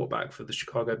starting quarterback for the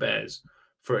Chicago Bears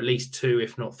for at least 2,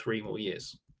 if not 3 more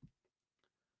years.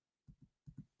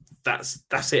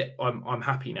 That's it. I'm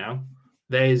happy now.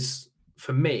 There's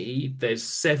 17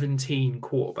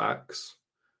 quarterbacks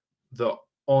that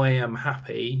I am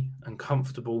happy and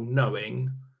comfortable knowing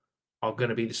are going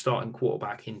to be the starting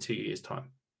quarterback in 2 years'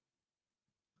 time.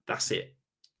 That's it.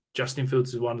 Justin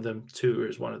Fields is one of them. Tua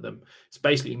is one of them. It's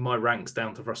basically my ranks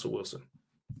down to Russell Wilson.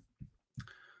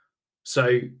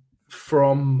 So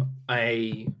from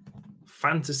a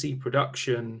fantasy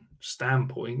production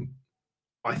standpoint,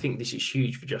 I think this is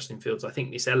huge for Justin Fields. I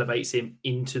think this elevates him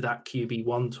into that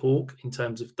QB1 talk in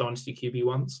terms of dynasty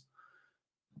QB1s.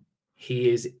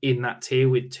 He is in that tier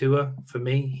with Tua for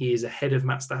me. He is ahead of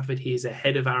Matt Stafford. He is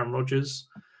ahead of Aaron Rodgers.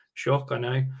 Shock, I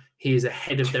know. He is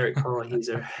ahead of Derek Carr. He is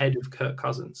ahead of Kirk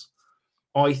Cousins.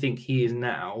 I think he is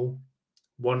now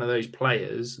one of those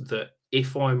players that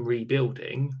if I'm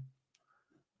rebuilding,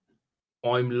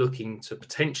 I'm looking to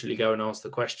potentially go and ask the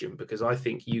question, because I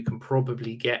think you can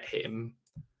probably get him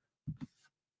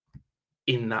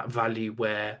in that value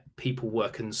where people were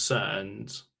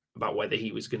concerned about whether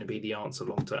he was going to be the answer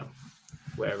long term.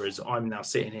 Whereas I'm now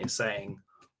sitting here saying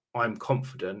I'm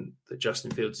confident that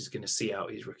Justin Fields is going to see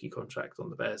out his rookie contract on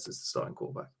the Bears as the starting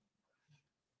quarterback.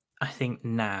 I think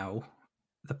now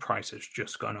the price has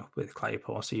just gone up with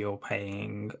Claypool. So you're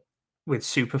paying with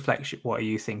Superflex. What are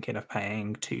you thinking of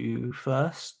paying 2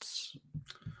 firsts?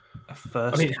 A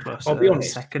first plus I'll be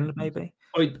honest, second, maybe?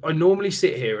 I normally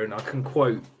sit here and I can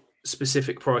quote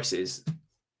specific prices.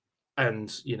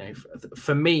 And, you know,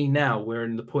 for me now, we're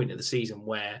in the point of the season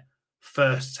where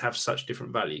firsts have such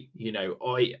different value. You know,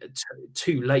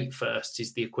 two late firsts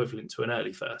is the equivalent to an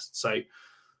early first. So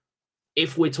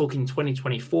if we're talking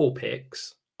 2024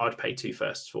 picks, I'd pay 2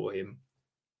 firsts for him.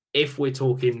 If we're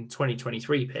talking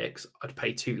 2023 picks, I'd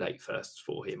pay 2 late firsts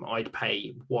for him. I'd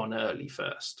pay 1 early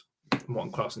first.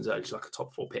 Morton Clarkson's early is like a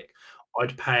top 4 pick.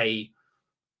 I'd pay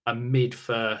a mid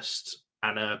first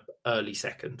and a early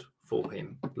second for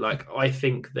him. Like, I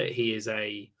think that he is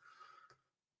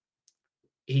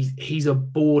he's a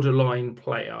borderline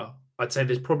player. I'd say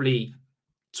there's probably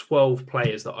 12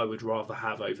 players that I would rather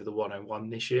have over the 101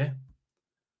 this year.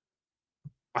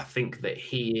 I think that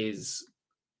he is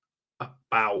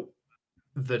about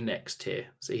the next tier.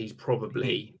 So he's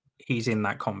probably... He's in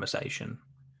that conversation.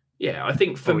 Yeah, I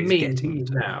think for me, he's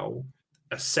now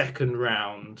a second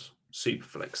round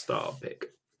Superflex starter pick.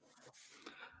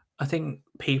 I think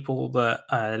people that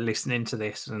are listening to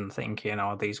this and thinking,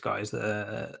 oh, these guys that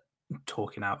are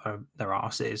talking out their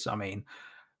asses. I mean,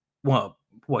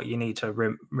 what you need to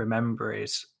remember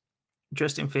is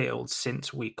Justin Fields,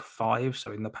 since week 5,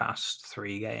 so in the past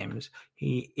 3 games,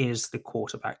 he is the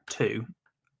quarterback 2.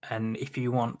 And if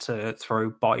you want to throw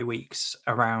bye weeks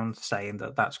around saying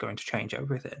that that's going to change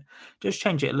everything, just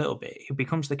change it a little bit. He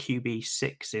becomes the QB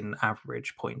 6 in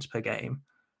average points per game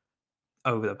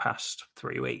over the past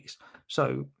 3 weeks.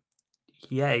 So,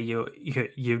 yeah, you're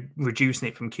reducing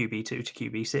it from QB2 to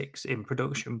QB6 in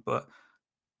production, but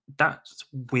that's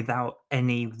without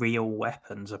any real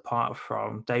weapons apart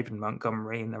from David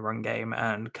Montgomery in the run game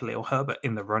and Khalil Herbert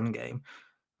in the run game.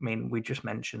 I mean, we just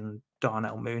mentioned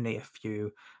Darnell Mooney a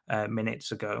few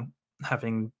minutes ago,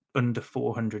 having under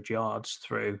 400 yards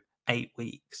through 8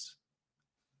 weeks.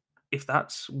 If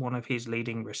that's one of his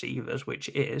leading receivers, which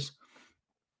is,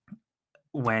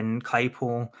 when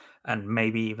Claypool and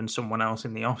maybe even someone else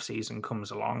in the offseason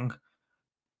comes along,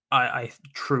 I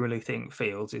truly think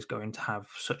Fields is going to have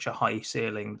such a high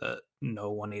ceiling that no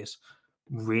one is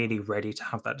really ready to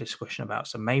have that discussion about.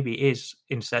 So maybe it is,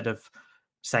 instead of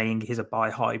saying he's a buy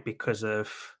high because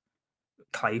of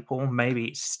Claypool, maybe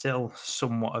it's still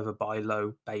somewhat of a buy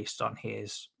low based on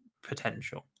his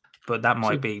potential. But that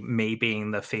might be me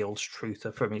being the Fields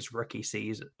truther from his rookie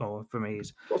season or from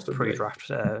his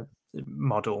pre-draft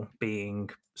model being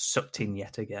sucked in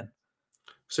yet again.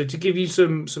 So to give you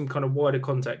some kind of wider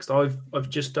context, I've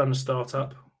just done a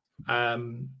startup, a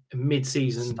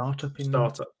mid-season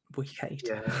startup week 8.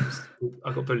 Yeah,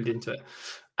 I got bullied into it.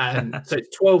 So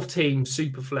it's 12-team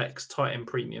Superflex tight end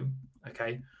premium.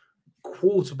 Okay,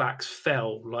 quarterbacks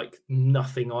fell like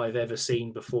nothing I've ever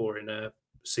seen before in a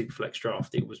Superflex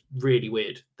draft. It was really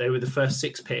weird. They were the first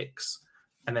 6 picks,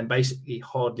 and then basically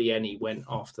hardly any went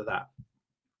after that.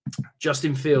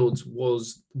 Justin Fields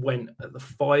went at the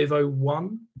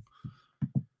 501,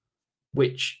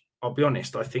 which I'll be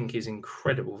honest, I think is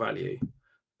incredible value.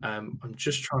 I'm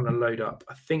just trying to load up.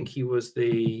 I think he was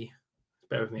bear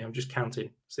with me, I'm just counting.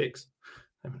 6,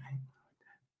 7,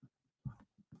 8.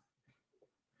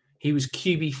 He was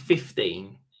QB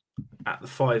 15 at the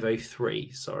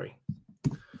 503, sorry.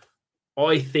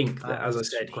 I think that, as I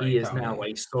said, he is now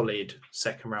a solid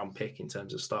second-round pick in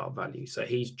terms of startup value. So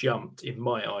he's jumped, in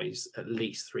my eyes, at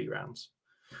least 3 rounds.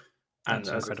 And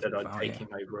as I said, I'd take him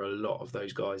over a lot of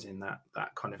those guys in that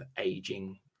kind of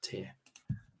aging tier.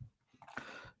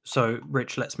 So,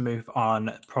 Rich, let's move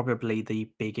on. Probably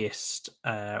the biggest,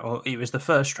 or it was the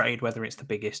first trade, whether it's the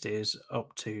biggest is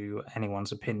up to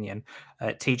anyone's opinion.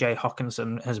 TJ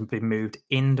Hockenson has been moved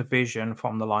in division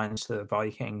from the Lions to the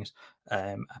Vikings,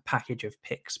 a package of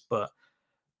picks. But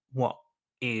what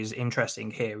is interesting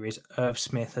here is Irv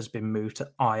Smith has been moved to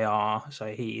IR.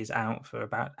 So he is out for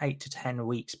about 8 to 10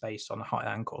 weeks based on a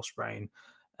high ankle sprain.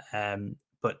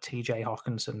 But TJ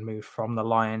Hockenson moved from the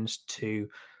Lions to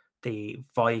the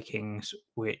Vikings,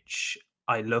 which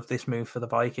I love this move for the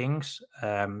Vikings.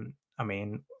 I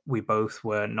mean, we both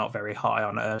were not very high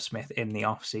on Irv Smith in the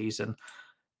offseason,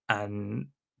 and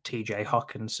TJ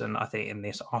Hawkinson, I think, in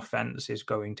this offense is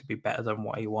going to be better than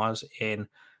what he was in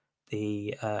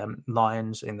the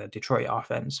Lions, in the Detroit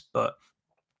offense. But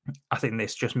I think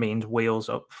this just means wheels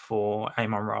up for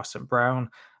Amon-Ra St. Brown.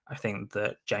 I think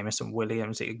that Jameson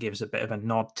Williams, it gives a bit of a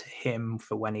nod to him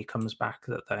for when he comes back,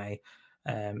 that they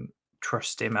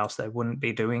trust him, else they wouldn't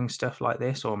be doing stuff like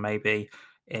this. Or maybe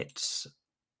it's a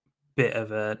bit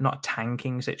of a, not a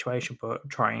tanking situation, but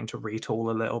trying to retool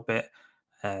a little bit,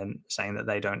 saying that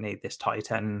they don't need this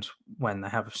tight end when they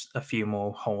have a few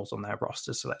more holes on their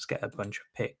roster, so let's get a bunch of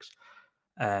picks.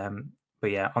 But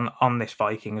yeah, on this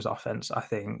Vikings offense, I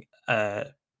think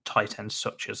tight ends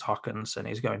such as Hawkinson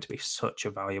is going to be such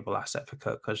a valuable asset for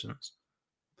Kirk Cousins.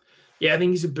 Yeah, I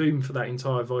think he's a boom for that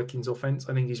entire Vikings offense.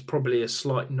 I think he's probably a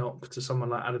slight knock to someone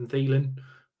like Adam Thielen,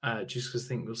 just because I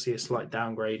think we'll see a slight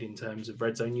downgrade in terms of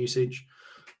red zone usage.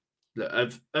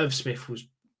 Irv Smith was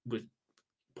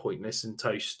pointless and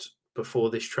toast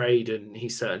before this trade, and he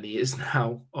certainly is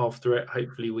now after it.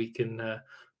 Hopefully we can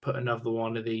put another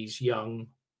one of these young,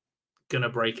 gonna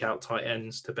break out tight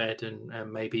ends to bed,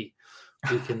 and maybe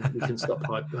we can stop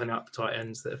hyping up tight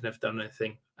ends that have never done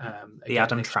anything. The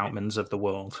Adam Troutmans of the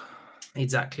world.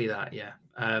 Exactly that, yeah.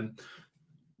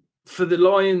 For the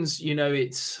Lions,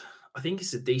 I think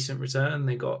it's a decent return.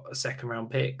 They got a second round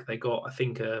pick. They got, I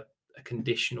think, a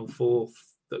conditional fourth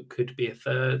that could be a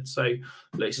third. So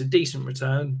look, it's a decent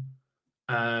return.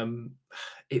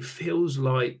 It feels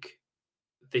like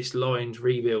this Lions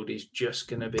rebuild is just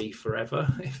going to be forever.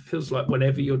 It feels like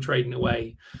whenever you're trading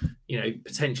away,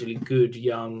 potentially good,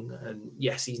 young, and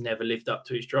yes, he's never lived up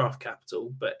to his draft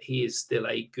capital, but he is still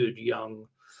a good young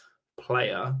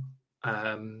player.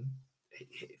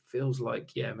 It feels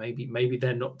like, maybe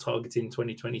they're not targeting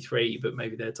 2023, but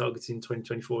maybe they're targeting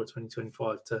 2024 or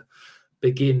 2025 to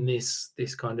begin this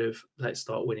kind of let's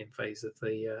start winning phase of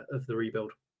the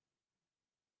rebuild.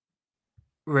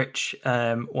 Rich,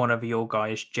 one of your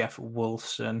guys, Jeff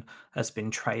Wilson, has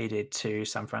been traded to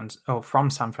from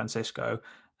San Francisco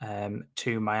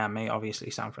to Miami. Obviously,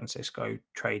 San Francisco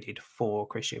traded for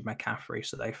Christian McCaffrey,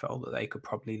 so they felt that they could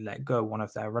probably let go one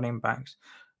of their running backs.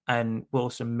 And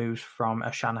Wilson moves from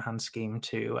a Shanahan scheme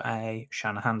to a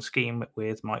Shanahan scheme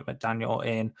with Mike McDaniel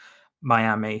in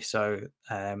Miami. So,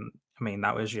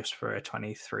 that was just for a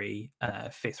 23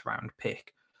 fifth round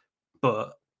pick.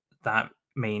 But that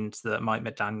means that Mike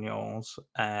McDaniel's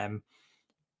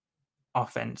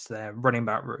offense, their running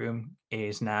back room,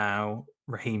 is now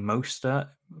Raheem Mostert,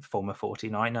 former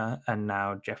 49er, and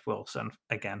now Jeff Wilson,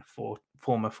 again,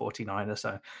 former 49er.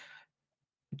 So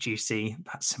do you see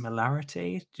that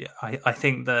similarity? I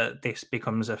think that this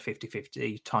becomes a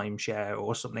 50-50 timeshare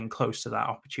or something close to that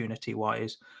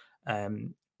opportunity-wise,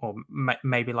 or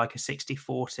maybe like a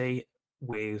 60-40,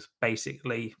 with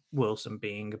basically Wilson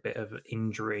being a bit of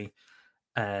injury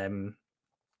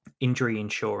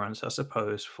insurance, I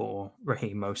suppose, for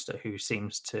Raheem Mostert, who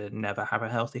seems to never have a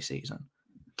healthy season.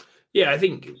 Yeah, I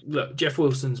think, look, Jeff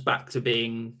Wilson's back to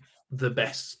being the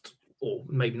best, or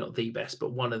maybe not the best,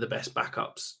 but one of the best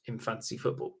backups in fantasy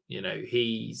football.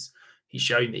 He's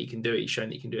shown that he can do it. He's shown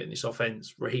that he can do it in this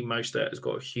offense. Raheem Mostert has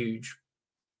got a huge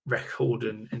record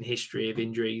and history of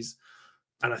injuries.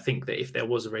 And I think that if there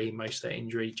was a Raheem Mostert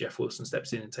injury, Jeff Wilson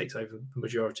steps in and takes over the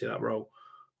majority of that role.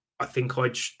 I think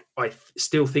I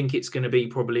still think it's going to be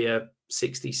probably a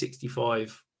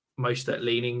 60-65 Mostert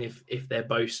leaning if they're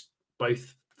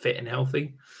both fit and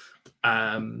healthy.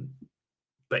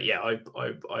 But yeah,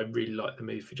 I really like the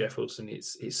move for Jeff Wilson.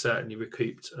 It's certainly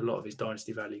recouped a lot of his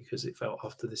dynasty value, because it felt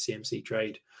after the CMC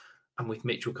trade, and with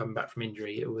Mitchell coming back from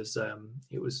injury, it was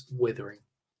withering.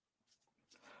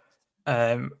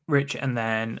 Rich, and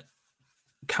then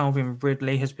Calvin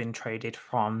Ridley has been traded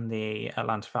from the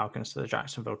Atlanta Falcons to the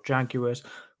Jacksonville Jaguars.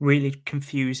 Really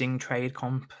confusing trade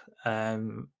comp.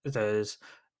 There's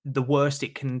the worst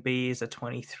it can be is a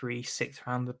 23 sixth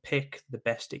round pick. The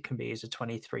best it can be is a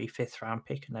 23 fifth round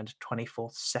pick, and then a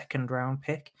 24th second round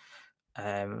pick,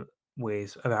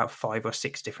 with about 5 or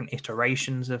 6 different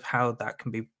iterations of how that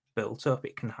can be built up.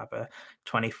 It can have a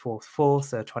 24th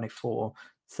fourth, a 24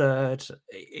 third.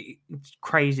 It's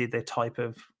crazy the type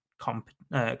of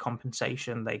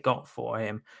compensation they got for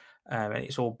him, and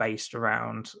it's all based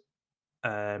around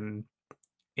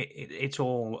it's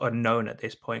all unknown at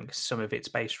this point, because some of it's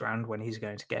based around when he's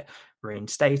going to get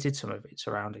reinstated, some of it's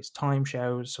around his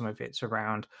timeshares, some of it's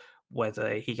around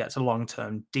whether he gets a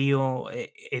long-term deal.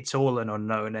 It's all an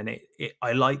unknown, and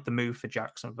I like the move for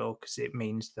Jacksonville, because it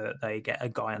means that they get a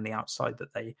guy on the outside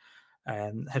that they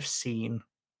have seen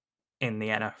in the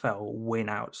NFL win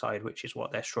outside, which is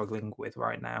what they're struggling with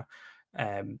right now.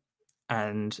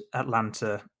 And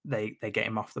Atlanta, they get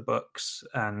him off the books,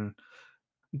 and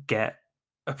get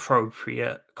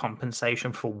appropriate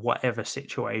compensation for whatever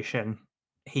situation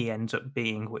he ends up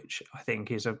being, which I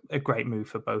think is a great move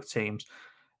for both teams.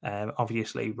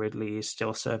 Obviously, Ridley is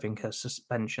still serving a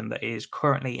suspension that is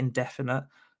currently indefinite,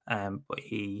 but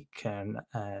he can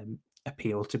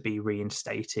appeal to be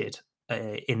reinstated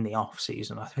in the off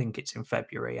season. I think it's in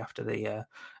February after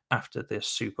the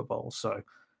Super Bowl. So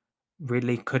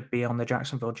Ridley could be on the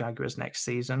Jacksonville Jaguars next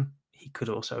season. He could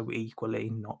also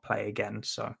equally not play again.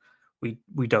 So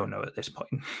we don't know at this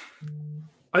point.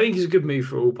 I think it's a good move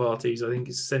for all parties. I think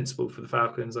it's sensible for the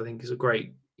Falcons. I think it's a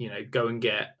great, go and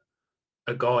get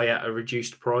a guy at a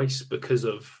reduced price because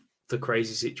of the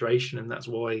crazy situation. And that's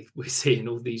why we're seeing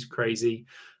all these crazy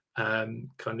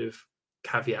kind of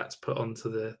caveats put onto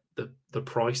the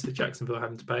price that Jacksonville are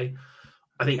having to pay.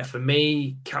 I think for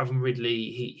me, Calvin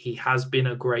Ridley, he has been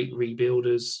a great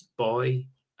rebuilder's buy.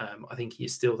 I think he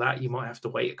is still that. You might have to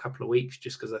wait a couple of weeks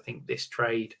just because I think this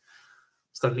trade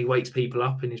suddenly wakes people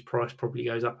up and his price probably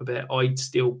goes up a bit. I'd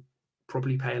still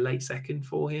probably pay a late second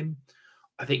for him.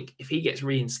 I think if he gets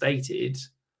reinstated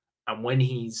and when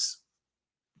he's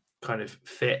kind of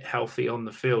fit, healthy on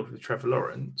the field with Trevor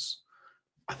Lawrence,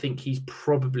 I think he's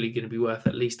probably going to be worth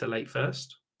at least a late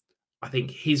first. I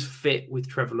think his fit with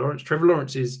Trevor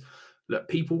Lawrence is, look,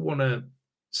 people want to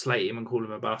slate him and call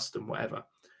him a bust and whatever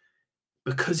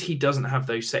because he doesn't have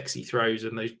those sexy throws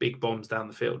and those big bombs down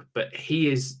the field, but he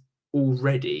is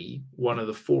already one of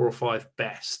the 4 or 5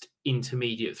 best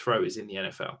intermediate throwers in the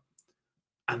NFL.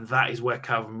 And that is where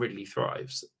Calvin Ridley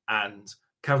thrives. And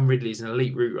Calvin Ridley is an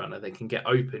elite route runner that can get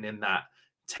open in that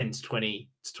 10 to 20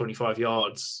 to 25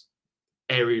 yards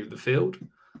area of the field.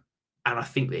 And I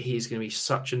think that he's going to be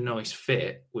such a nice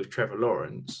fit with Trevor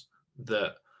Lawrence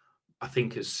that I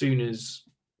think as soon as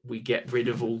we get rid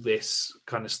of all this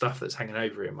kind of stuff that's hanging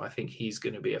over him, I think he's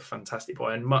going to be a fantastic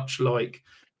buy. And much like,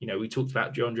 we talked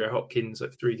about DeAndre Hopkins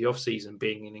through the offseason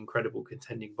being an incredible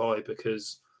contending buy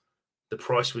because the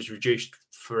price was reduced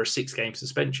for a 6-game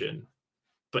suspension,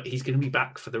 but he's going to be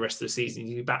back for the rest of the season.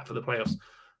 He's going to be back for the playoffs.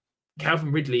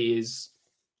 Calvin Ridley is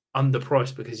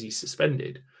underpriced because he's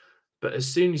suspended. But as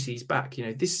soon as he's back,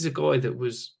 this is a guy that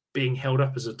was being held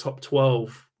up as a top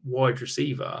 12 wide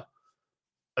receiver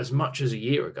as much as a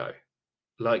year ago.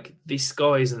 Like, this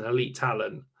guy is an elite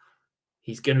talent.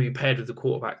 He's going to be paired with the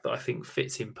quarterback that I think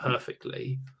fits him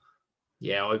perfectly.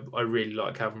 Yeah, I really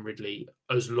like Calvin Ridley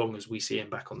as long as we see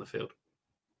him back on the field.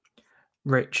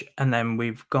 Rich, and then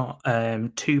we've got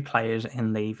 2 players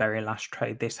in the very last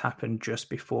trade. This happened just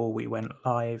before we went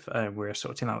live. We were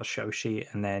sorting out the show sheet,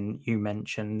 and then you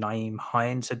mentioned Nyheim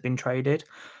Hines had been traded.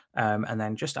 And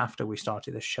then just after we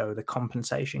started the show, the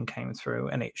compensation came through,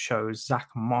 and it shows Zach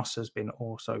Moss has been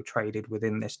also traded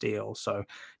within this deal. So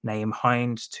Nyheim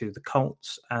Hines to the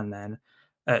Colts, and then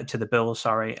to the Bills,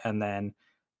 and then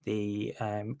the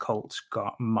Colts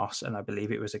got Moss, and I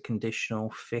believe it was a conditional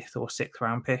 5th or 6th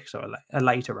round pick, so a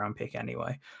later round pick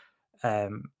anyway.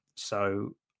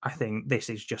 So I think this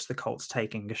is just the Colts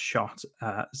taking a shot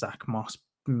at Zach Moss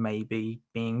maybe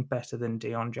being better than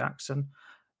Deion Jackson,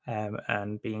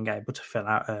 and being able to fill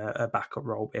out a backup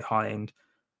role behind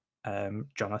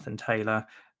Jonathan Taylor.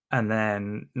 And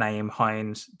then Nyheim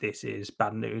Hines, this is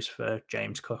bad news for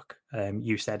James Cook.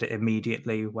 You said it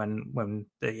immediately when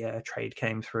the trade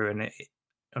came through, and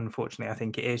unfortunately, I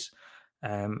think it is.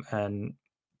 And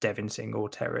Devin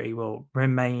Singletary will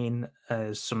remain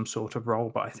as some sort of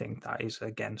role, but I think that is,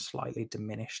 again, slightly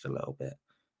diminished a little bit.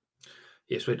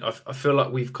 Yes, I feel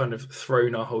like we've kind of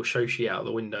thrown our whole show sheet out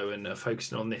the window and are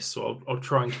focusing on this, so I'll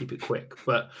try and keep it quick.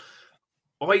 But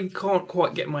I can't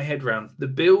quite get my head around. The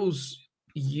Bills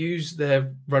use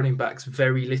their running backs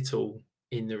very little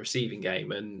in the receiving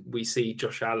game, and we see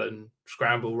Josh Allen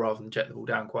scramble rather than jet the ball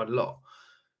down quite a lot.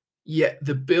 Yet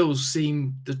the Bills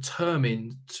seem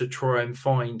determined to try and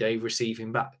find a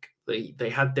receiving back. They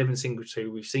had Devin Singletary.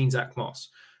 We've seen Zach Moss.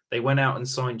 They went out and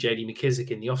signed J.D.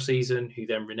 McKissick in the offseason, who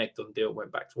then reneged on the deal and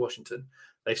went back to Washington.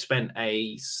 They've spent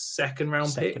a second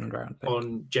round pick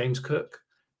on James Cook.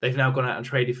 They've now gone out and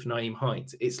traded for Nyheim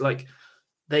Hines. It's like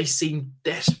they seem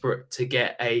desperate to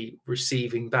get a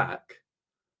receiving back.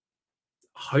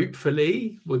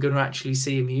 Hopefully, we're going to actually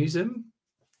see him use him,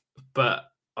 but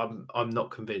I'm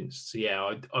not convinced. So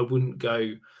yeah, I wouldn't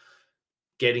go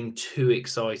getting too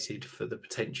excited for the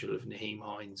potential of Nyheim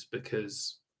Hines,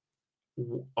 because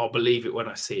I'll believe it when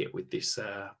I see it with this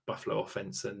Buffalo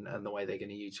offense and the way they're going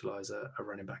to utilize a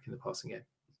running back in the passing game.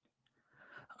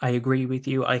 I agree with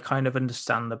you. I kind of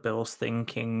understand the Bills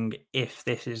thinking, if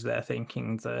this is their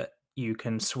thinking, that you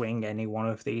can swing any one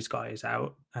of these guys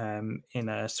out in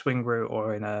a swing route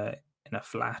or in a in a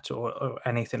flat or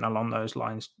anything along those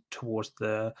lines towards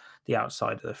the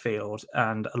outside of the field,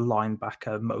 and a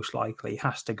linebacker most likely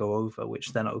has to go over,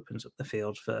 which then opens up the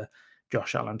field for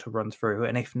Josh Allen to run through.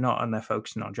 And if not, and they're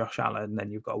focusing on Josh Allen,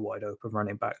 then you've got a wide open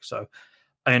running back. So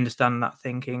I understand that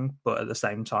thinking, but at the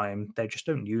same time, they just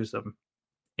don't use them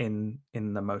in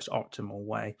the most optimal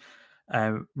way.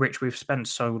 Rich, we've spent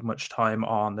so much time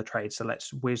on the trade, so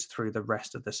let's whiz through the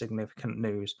rest of the significant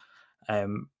news.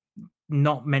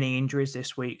 Not many injuries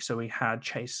this week. So we had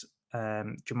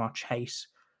Jamar Chase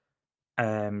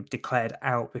declared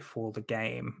out before the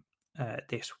game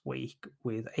this week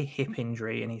with a hip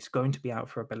injury, and he's going to be out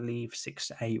for, I believe, 6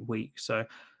 to 8 weeks. So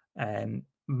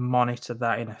monitor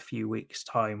that in a few weeks'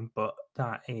 time. But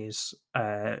that is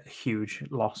a huge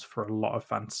loss for a lot of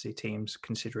fantasy teams,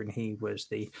 considering he was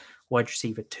the wide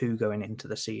receiver 2 going into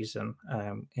the season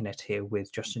in a tier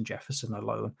with Justin Jefferson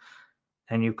alone.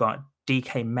 And you've got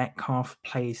DK Metcalf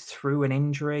plays through an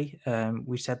injury.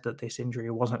 We said that this injury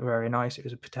wasn't very nice. It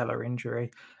was a patellar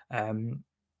injury.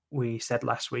 We said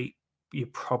last week you're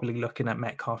probably looking at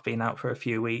Metcalf being out for a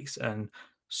few weeks, and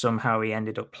somehow he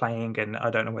ended up playing. And I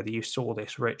don't know whether you saw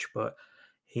this, Rich, but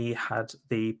he had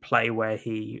the play where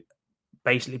he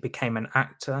basically became an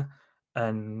actor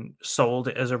and sold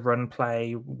it as a run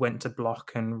play, went to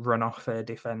block and run off a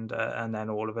defender, and then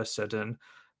all of a sudden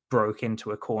broke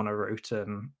into a corner route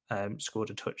and scored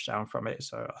a touchdown from it.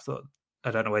 So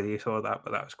I don't know whether you saw that,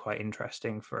 but that was quite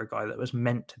interesting for a guy that was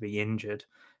meant to be injured.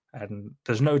 And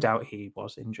there's no doubt he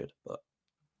was injured, but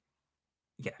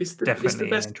yeah, definitely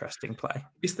an interesting play.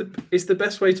 It's the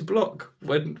best way to block.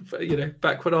 When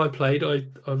back when I played, I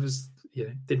was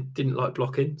didn't like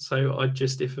blocking, so I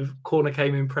just, if a corner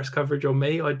came in press coverage on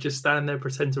me, I'd just stand there,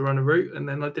 pretend to run a route, and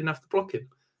then I didn't have to block him.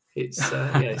 It's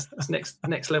it's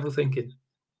next level thinking.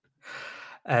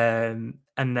 And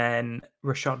then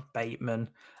Rashad Bateman,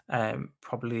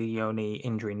 probably the only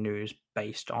injury news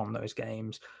based on those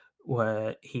games,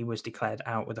 where he was declared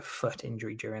out with a foot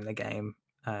injury during the game.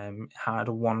 Had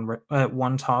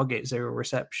one target, 0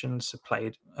 receptions,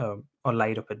 played or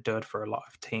laid up a dud for a lot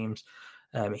of teams.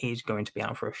 He's going to be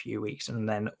out for a few weeks. And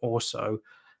then also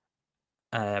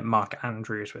Mark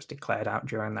Andrews was declared out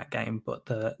during that game, but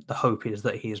the hope is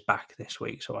that he is back this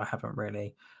week, so I haven't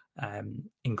really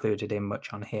included him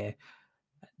much on here.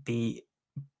 The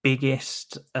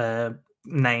biggest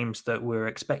names that we're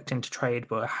expecting to trade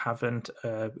but haven't,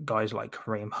 guys like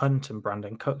Kareem Hunt and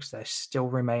Brandon Cooks, they still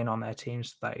remain on their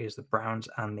teams. That is the Browns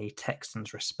and the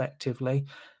Texans respectively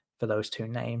for those two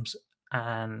names.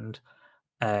 And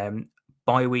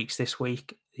bye weeks this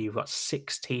week, you've got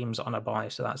 6 teams on a bye,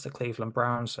 so that's the Cleveland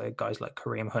Browns, so guys like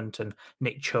Kareem Hunt and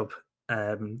Nick Chubb,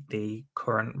 the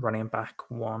current running back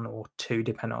 1 or 2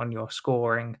 depending on your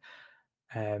scoring.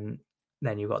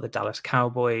 Then you've got the Dallas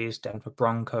Cowboys, Denver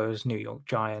Broncos, New York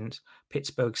Giants,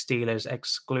 Pittsburgh Steelers,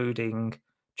 excluding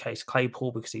Chase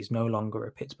Claypool because he's no longer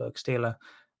a Pittsburgh Steeler,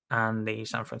 and the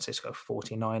San Francisco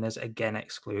 49ers, again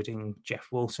excluding Jeff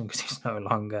Wilson because he's no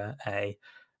longer a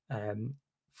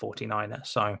 49er.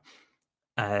 So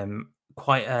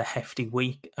quite a hefty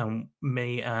week, and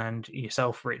me and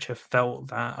yourself, Rich, have felt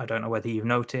that. I don't know whether you've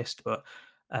noticed, but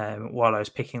while I was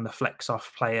picking the flex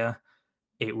off player,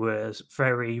 it was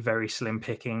very, very slim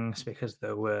pickings because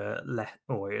there were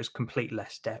it was complete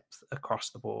less depth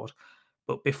across the board.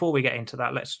 But before we get into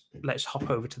that, let's hop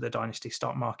over to the Dynasty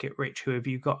stock market. Rich, who have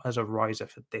you got as a riser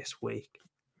for this week?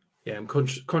 Yeah, I'm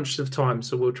conscious of time,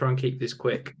 so we'll try and keep this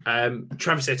quick.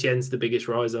 Travis Etienne's the biggest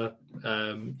riser.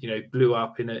 Blew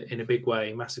up in a big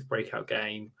way, massive breakout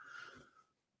game.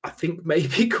 I think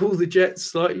maybe call the Jets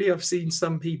slightly. I've seen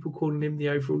some people calling him the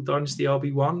overall Dynasty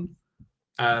RB1.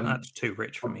 That's too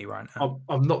rich for me right now.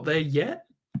 I'm not there yet.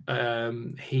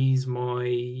 He's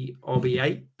my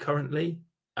RB8 currently.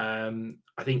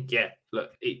 I think,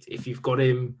 look, if you've got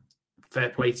him, fair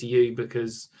play to you,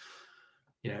 because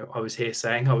I was here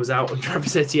saying I was out on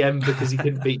Travis Etienne because he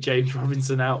couldn't beat James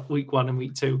Robinson out week 1 and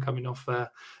week 2 coming off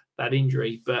that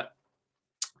injury. But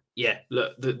yeah,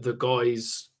 look, the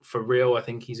guy's for real. I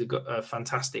think he's a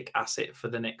fantastic asset for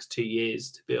the next 2 years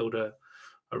to build a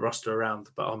roster around.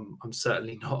 But I'm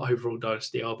certainly not overall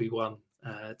Dynasty RB1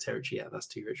 territory yet. That's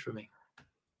too rich for me.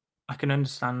 I can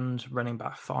understand running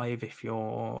back 5 if you're,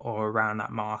 or around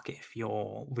that mark if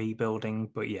you're rebuilding,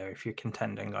 but yeah, if you're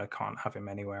contending, I can't have him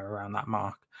anywhere around that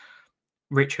mark.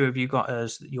 Rich, who have you got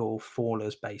as your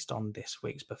fallers based on this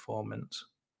week's performance?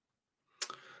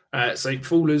 So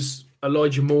fallers,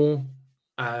 Elijah Moore.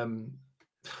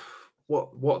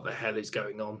 What the hell is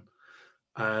going on?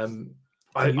 I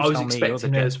was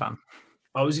expecting a fan.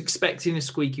 I was expecting a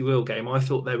squeaky wheel game. I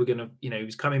thought they were going to, he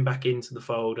was coming back into the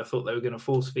fold. I thought they were going to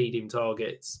force feed him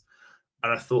targets.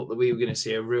 And I thought that we were going to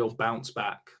see a real bounce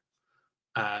back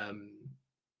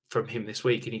from him this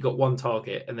week. And he got one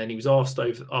target, and then he was asked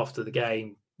after the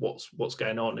game, what's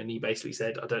going on? And he basically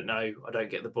said, I don't know, I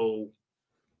don't get the ball,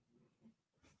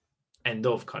 end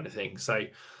of kind of thing. So,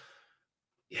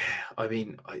 yeah, I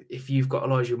mean, if you've got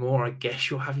Elijah Moore, I guess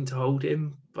you're having to hold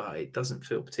him, but it doesn't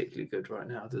feel particularly good right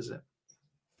now, does it?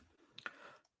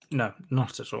 No,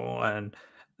 not at all. And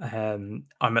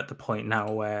I'm at the point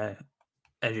now where,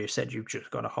 as you said, you've just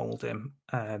got to hold him.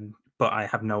 But I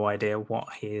have no idea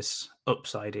what his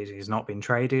upside is. He's not been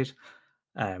traded.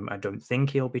 I don't think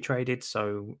he'll be traded.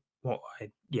 So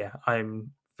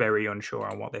I'm very unsure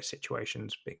on what their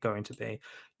situation's going to be.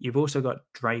 You've also got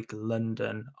Drake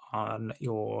London on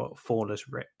your Fallers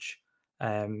Rich.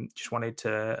 Just wanted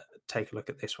to take a look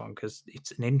at this one because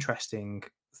it's an interesting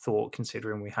thought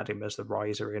considering we had him as the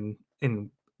riser in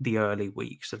the early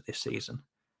weeks of this season.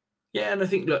 Yeah, and I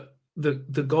think, look,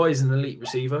 the guy's an elite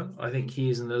receiver. I think he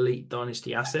is an elite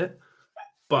dynasty asset.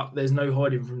 But there's no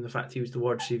hiding from the fact he was the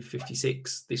wide receiver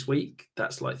 56 this week.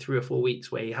 That's like 3 or 4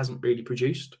 weeks where he hasn't really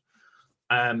produced.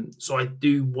 So I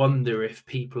do wonder if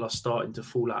people are starting to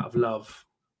fall out of love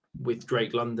with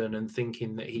Drake London and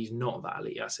thinking that he's not that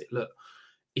elite asset. Look,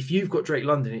 if you've got Drake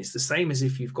London, it's the same as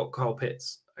if you've got Kyle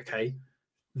Pitts, okay?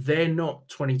 They're not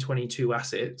 2022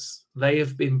 assets. They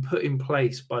have been put in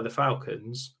place by the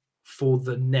Falcons for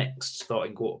the next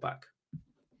starting quarterback.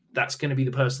 That's going to be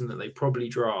the person that they probably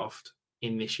draft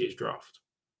in this year's draft.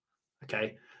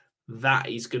 Okay. That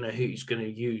is who's going to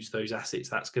use those assets.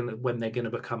 That's when they're going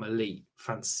to become elite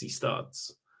fantasy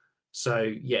studs.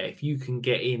 So yeah, if you can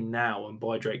get in now and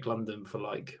buy Drake London for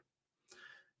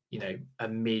a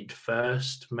mid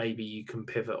first, maybe you can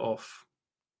pivot off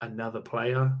another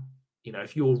player.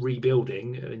 If you're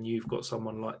rebuilding and you've got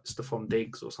someone like Stephon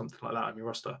Diggs or something like that on your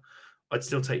roster, I'd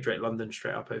still take Drake London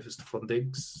straight up over Stephon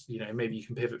Diggs. Maybe you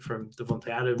can pivot from Devontae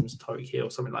Adams, Tyreek Hill,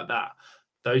 something like that.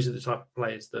 Those are the type of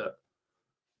players that,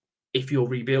 if you're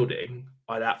rebuilding,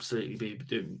 I'd absolutely be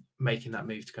making that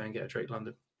move to go and get a Drake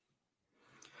London.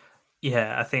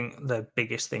 Yeah, I think the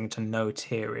biggest thing to note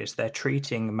here is they're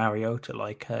treating Mariota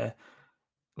like a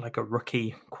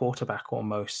rookie quarterback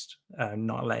almost,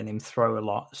 not letting him throw a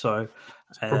lot. So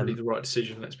it's probably the right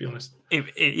decision, let's be honest.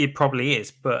 It probably is,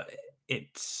 but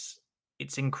it's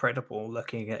incredible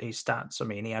looking at his stats. I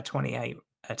mean, he had 28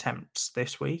 attempts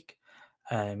this week,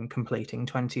 completing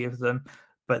 20 of them.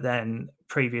 But then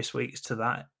previous weeks to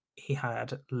that, he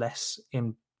had less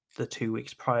in the 2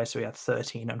 weeks prior. So he had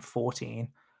 13 and 14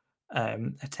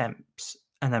 attempts,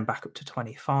 and then back up to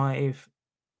 25,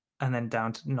 and then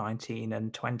down to 19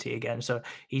 and 20 again. So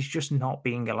he's just not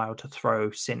being allowed to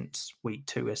throw since week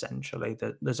 2, essentially.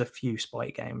 There's a few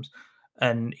spike games.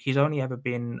 And he's only ever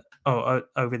been,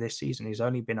 over this season, he's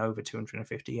only been over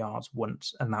 250 yards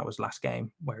once, and that was last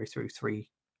game where he threw 3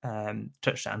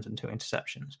 touchdowns and 2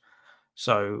 interceptions.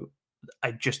 So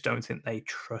I just don't think they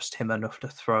trust him enough to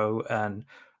throw. And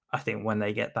I think when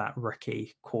they get that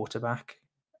rookie quarterback,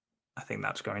 I think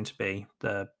that's going to be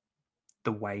the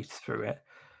way through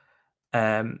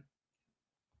it.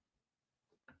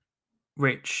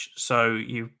 Rich, so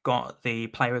you've got the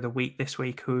player of the week this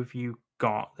week. Who have you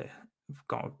got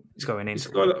going into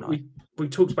the guy that we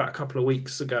talked about a couple of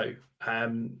weeks ago,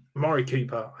 Amari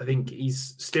Cooper? I think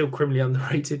he's still criminally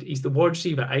underrated. He's the wide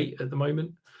receiver 8 at the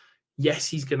moment. Yes,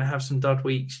 he's going to have some dud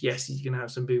weeks. Yes, he's going to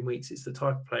have some boom weeks. It's the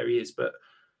type of player he is. But,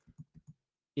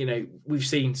 we've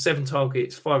seen 7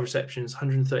 targets, 5 receptions,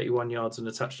 131 yards and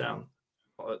a touchdown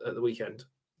at the weekend.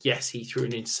 Yes, he threw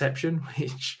an interception,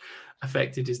 which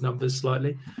affected his numbers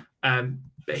slightly.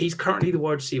 But he's currently the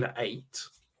wide receiver 8.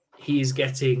 He is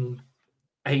getting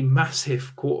a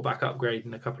massive quarterback upgrade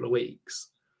in a couple of weeks.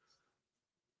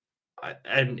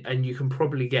 And you can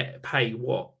probably pay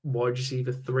wide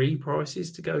receiver 3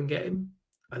 prices to go and get him.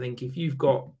 I think if you've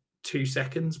got 2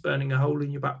 seconds burning a hole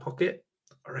in your back pocket,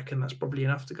 I reckon that's probably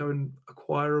enough to go and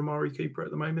acquire Amari Cooper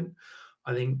at the moment.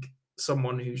 I think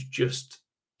someone who's just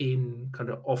in kind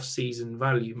of off-season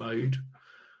value mode,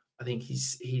 I think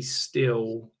he's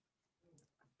still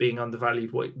being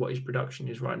undervalued what his production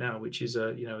is right now, which is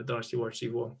a dynasty wide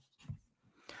receiver 1.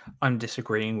 I'm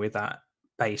disagreeing with that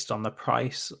based on the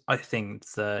price. I think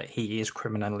that he is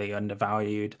criminally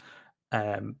undervalued.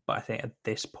 But I think at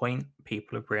this point,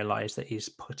 people have realized that he's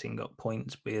putting up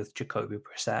points with Jacoby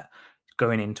Brissett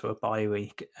going into a bye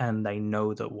week, and they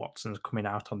know that Watson's coming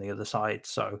out on the other side.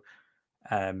 So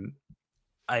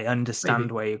I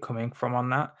understand where you're coming from on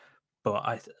that.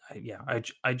 But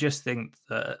I just think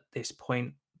that at this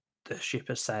point, the ship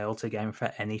has sailed again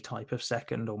for any type of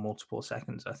second or multiple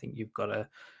seconds. I think you've got to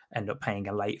end up paying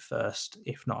a late first,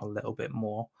 if not a little bit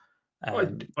more.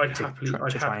 I'd happily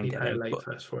pay a late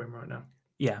first for him right now.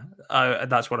 Yeah,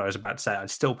 that's what I was about to say.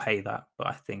 I'd still pay that, but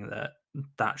I think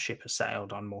that ship has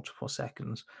sailed on multiple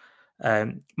seconds.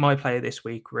 My player this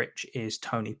week, Rich, is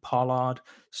Tony Pollard.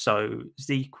 So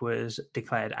Zeke was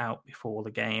declared out before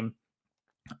the game.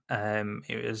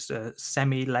 It was a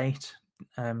semi-late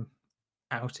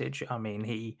outage. I mean,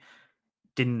 he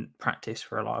didn't practice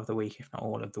for a lot of the week, if not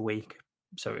all of the week.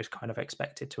 So it was kind of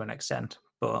expected to an extent,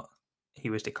 but he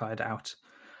was declared out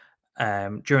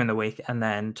during the week. And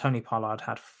then Tony Pollard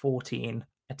had 14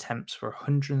 attempts for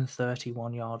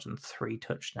 131 yards and 3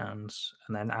 touchdowns,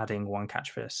 and then adding 1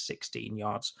 catch for 16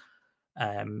 yards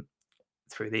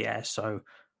through the air. So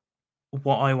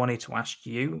what I wanted to ask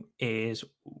you is,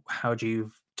 how do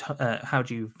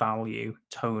you value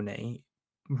Tony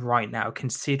right now,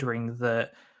 considering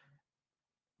that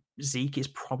Zeke is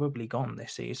probably gone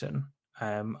this season?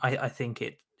 I think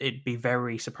it'd be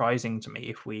very surprising to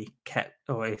me if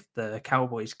if the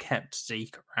Cowboys kept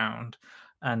Zeke around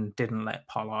and didn't let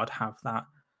Pollard have that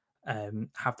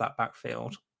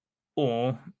backfield,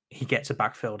 or he gets a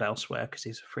backfield elsewhere because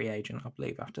he's a free agent, I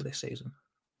believe, after this season.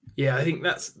 Yeah, I think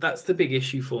that's the big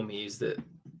issue for me, is that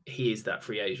he is that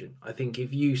free agent. I think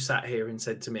if you sat here and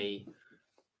said to me,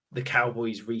 the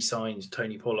Cowboys re-signed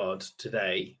Tony Pollard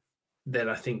today, then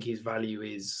I think his value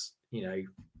is,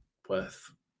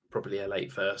 worth probably a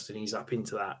late first, and he's up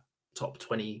into that top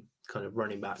 20 kind of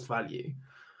running back value.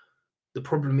 The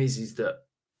problem is that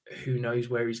who knows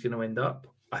where he's going to end up.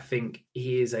 I think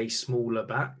he is a smaller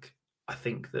back. I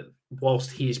think that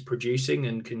whilst he is producing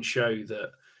and can show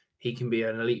that he can be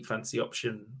an elite fantasy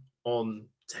option on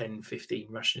 10, 15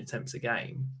 rushing attempts a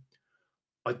game,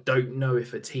 I don't know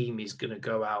if a team is going to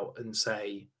go out and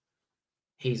say,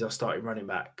 he's our starting running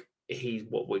back, he's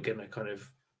what we're going to kind of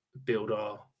build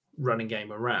our running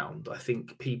game around. I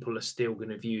think people are still going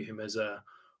to view him as a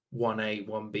 1A,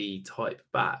 1B type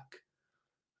back.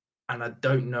 And I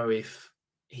don't know if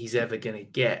he's ever going to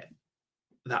get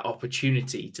that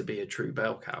opportunity to be a true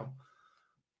bell cow.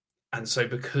 And so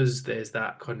because there's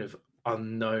that kind of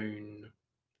unknown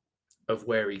of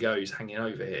where he goes hanging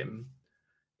over him,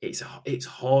 it's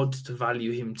hard to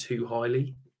value him too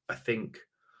highly. I think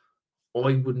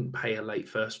I wouldn't pay a late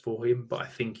first for him, but I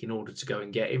think in order to go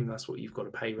and get him, that's what you've got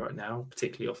to pay right now,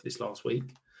 particularly off this last week.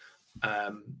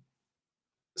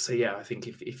 So yeah, I think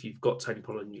if you've got Tony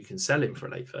Pollard and you can sell him for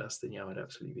a late first, then yeah, I'd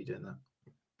absolutely be doing that.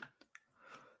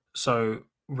 So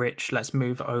Rich, let's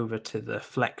move over to the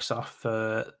flex off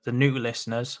for the new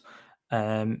listeners.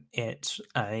 It's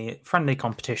a friendly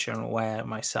competition where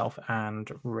myself and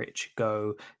Rich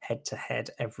go head to head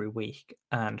every week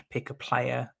and pick a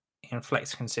player in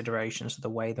flex considerations. The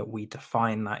way that we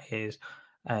define that is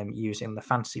using the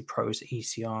Fantasy Pros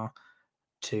ECR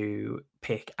to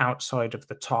pick outside of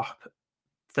the top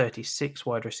 36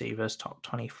 wide receivers, top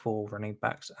 24 running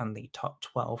backs, and the top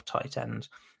 12 tight ends.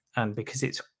 And because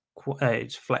it's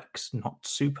flex, not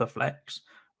super flex,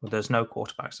 well, there's no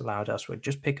quarterbacks allowed us. We'd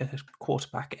just pick a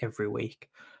quarterback every week.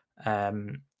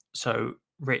 So,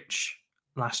 Rich,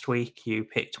 last week you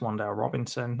picked Wan'Dale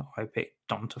Robinson. I picked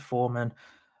Donta Foreman.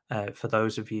 For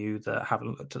those of you that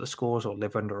haven't looked at the scores or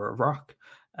live under a rock,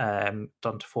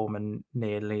 Donta Foreman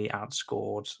nearly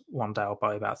outscored Wan'Dale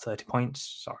by about 30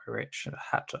 points. Sorry, Rich,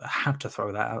 I had to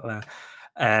throw that out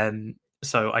there.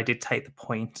 So I did take the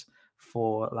point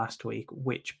for last week,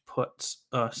 which puts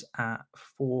us at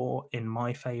 4 in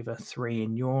my favour, 3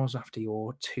 in yours after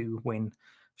your 2-win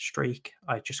streak.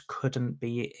 I just couldn't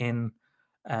be in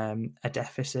a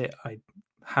deficit. I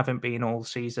haven't been all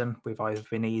season. We've either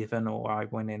been even or I'm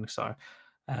winning, so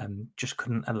just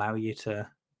couldn't allow you to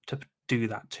do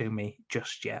that to me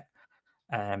just yet.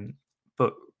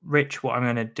 But Rich, what I'm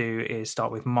going to do is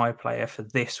start with my player for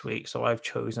this week. So I've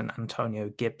chosen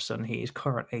Antonio Gibson. He is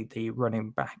currently the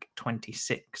running back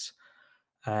 26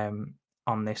 on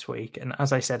this week. And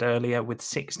as I said earlier, with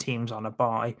 6 teams on a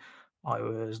bye, I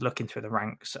was looking through the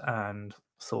ranks and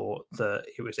thought that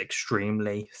it was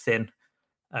extremely thin.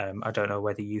 I don't know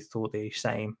whether you thought the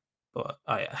same, but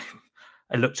I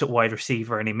looked at wide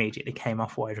receiver and immediately came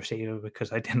off wide receiver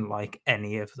because I didn't like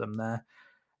any of them there.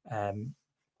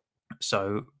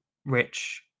 So,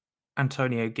 Rich,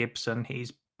 Antonio Gibson,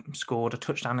 he's scored a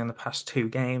touchdown in the past 2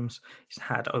 games. He's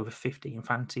had over 15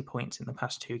 fantasy points in the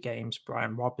past 2 games.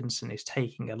 Brian Robinson is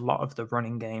taking a lot of the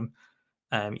running game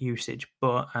usage,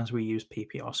 but as we use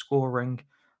PPR scoring,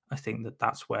 I think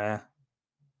that's where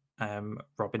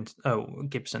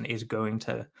Gibson is going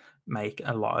to make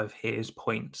a lot of his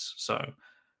points. So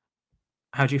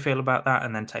how do you feel about that?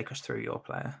 And then take us through your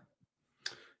player.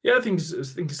 Yeah, I think it's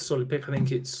a solid pick. I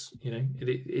think it's,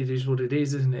 it is what it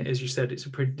is, isn't it? As you said, it's a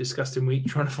pretty disgusting week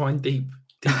trying to find deep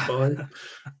buys.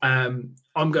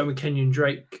 I'm going with Kenyon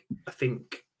Drake. I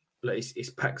think it's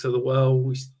packs of the world.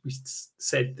 We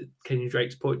said that Kenyon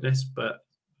Drake's pointless, but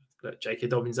look, J.K.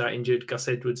 Dobbins out injured. Gus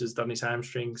Edwards has done his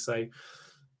hamstring, so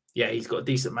yeah, he's got a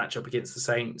decent matchup against the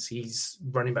Saints. He's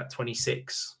running back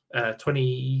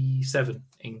 27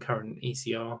 in current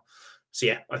ECR. So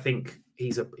yeah, I think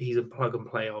he's a plug and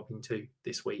play RB2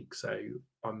 this week. So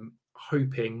I'm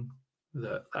hoping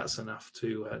that that's enough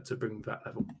to bring me that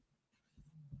level.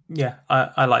 Yeah,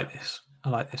 I like this. I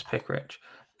like this pick, Rich.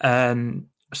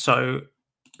 So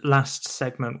last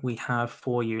segment we have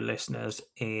for you listeners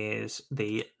is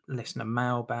the listener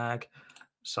mailbag.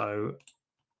 So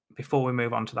before we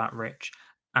move on to that, Rich,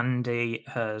 Andy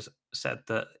has said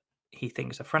that he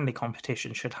thinks a friendly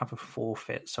competition should have a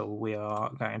forfeit. So we are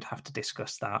going to have to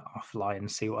discuss that offline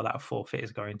and see what that forfeit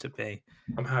is going to be.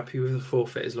 I'm happy with the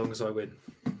forfeit as long as I win.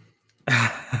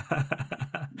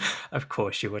 Of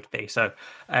course you would be. So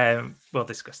we'll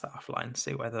discuss that offline,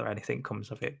 see whether anything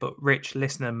comes of it. But Rich,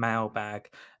 listener mailbag,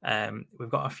 we've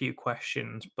got a few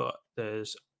questions, but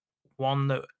there's one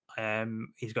that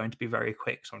is going to be very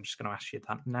quick, so I'm just going to ask you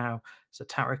that now. So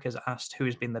Tarek has asked, who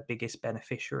has been the biggest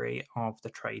beneficiary of the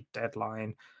trade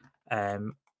deadline?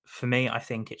 For me, I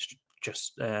think it's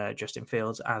just Justin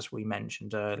Fields, as we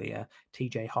mentioned earlier.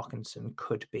 TJ Hockenson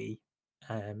could be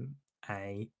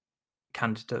a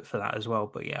candidate for that as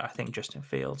well, but yeah, I think Justin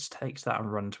Fields takes that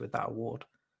and runs with that award.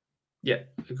 Yeah,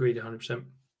 agreed 100%.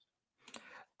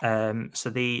 So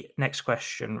the next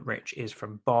question, Rich, is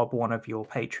from Bob, one of your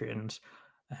Patreons.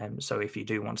 So if you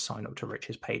do want to sign up to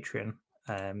Rich's Patreon,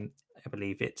 I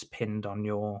believe it's pinned on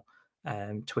your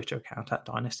Twitter account at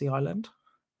Dynasty Island.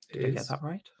 Did I get that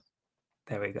right?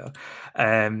 There we go.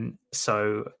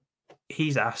 So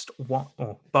he's asked,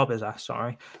 Bob has asked,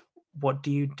 sorry, what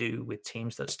do you do with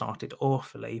teams that started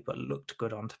awfully but looked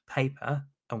good on paper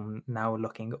and now are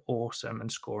looking awesome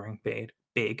and scoring big,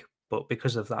 but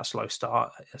because of that slow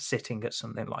start, sitting at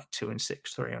something like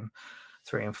 2-6,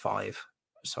 3-5?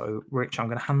 So, Rich, I'm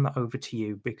going to hand that over to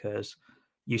you because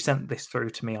you sent this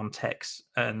through to me on text,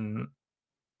 and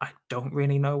I don't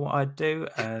really know what I'd do.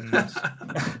 And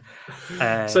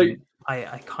so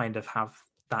I kind of have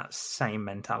that same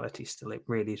mentality still. It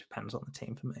really depends on the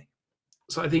team for me.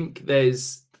 So I think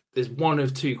there's one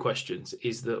of two questions.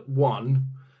 Is that one,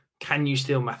 can you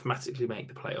still mathematically make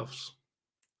the playoffs?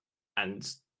 And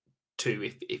two,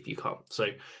 if you can't. So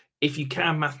if you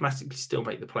can mathematically still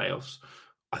make the playoffs,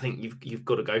 I think you've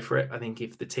got to go for it. I think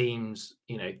if the team's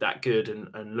that good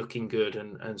and looking good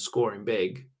and scoring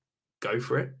big, go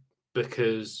for it.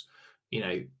 Because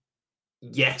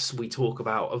yes, we talk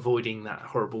about avoiding that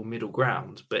horrible middle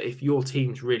ground, but if your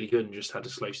team's really good and just had a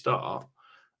slow start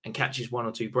and catches one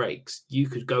or two breaks, you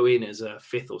could go in as a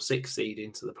 5th or 6th seed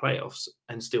into the playoffs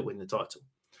and still win the title.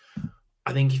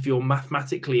 I think if you're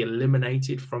mathematically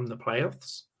eliminated from the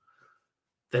playoffs,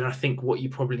 then I think what you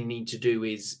probably need to do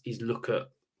is look at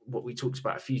what we talked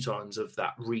about a few times of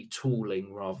that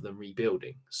retooling rather than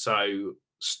rebuilding. So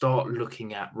start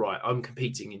looking at, right, I'm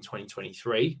competing in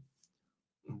 2023.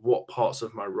 What parts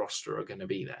of my roster are going to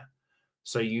be there?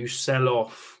 So you sell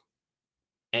off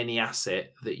any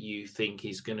asset that you think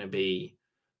is going to be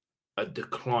a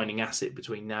declining asset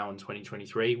between now and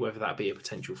 2023, whether that be a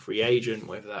potential free agent,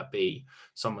 whether that be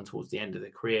someone towards the end of their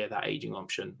career, that aging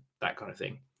option, that kind of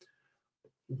thing.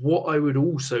 What I would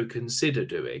also consider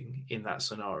doing in that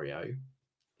scenario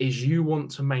is you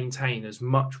want to maintain as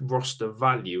much roster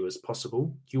value as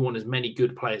possible. You want as many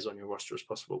good players on your roster as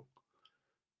possible.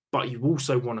 But you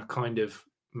also want to kind of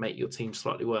make your team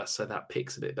slightly worse so that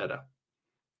pick's a bit better.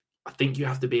 I think you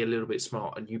have to be a little bit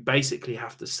smart, and you basically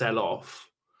have to sell off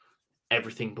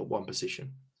everything but one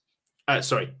position. You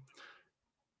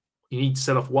need to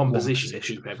sell off one position to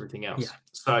keep everything else. Yeah.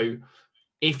 So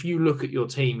if you look at your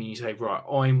team and you say, right,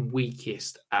 I'm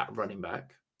weakest at running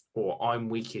back or I'm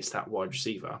weakest at wide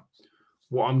receiver,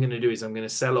 what I'm going to do is I'm going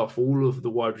to sell off all of the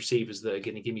wide receivers that are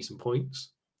going to give me some points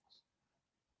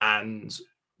and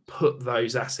put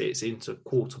those assets into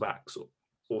quarterbacks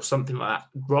or something like that,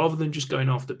 rather than just going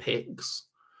after picks.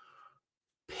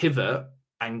 Pivot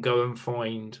and go and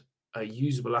find a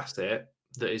usable asset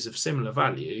that is of similar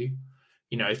value.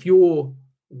 If you're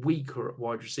weaker at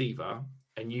wide receiver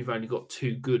and you've only got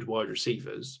 2 good wide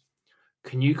receivers,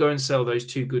 can you go and sell those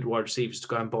 2 good wide receivers to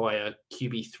go and buy a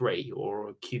QB3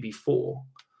 or a QB4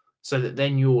 so that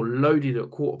then you're loaded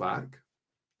at quarterback?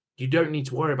 You don't need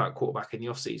to worry about quarterback in the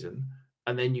offseason,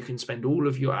 and then you can spend all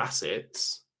of your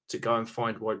assets to go and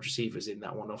find wide receivers in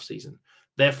that one offseason.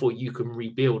 Therefore, you can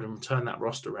rebuild and turn that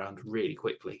roster around really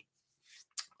quickly.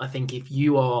 I think if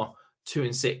you are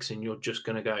 2-6 and you're just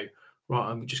going to go, right,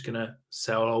 I'm just going to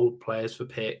sell old players for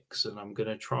picks and I'm going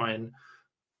to try and,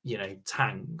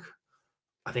 tank.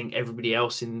 I think everybody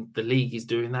else in the league is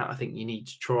doing that. I think you need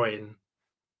to try and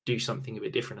do something a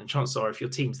bit different. And chances are, if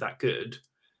your team's that good,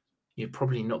 you're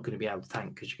probably not going to be able to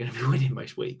tank because you're going to be winning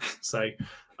most weeks. So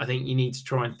I think you need to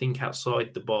try and think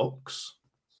outside the box.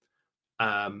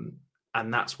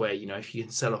 And that's where, if you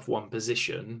can sell off one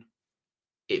position,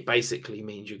 it basically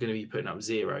means you're going to be putting up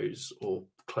zeros or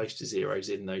close to zeros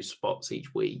in those spots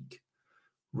each week.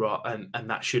 Right. And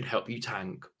that should help you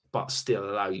tank, but still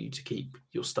allow you to keep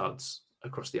your studs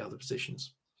across the other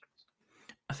positions.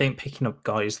 I think picking up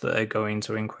guys that are going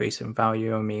to increase in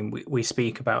value, I mean, we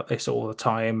speak about this all the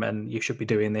time, and you should be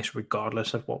doing this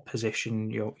regardless of what position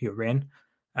you're in.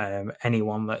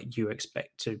 Anyone that you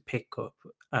expect to pick up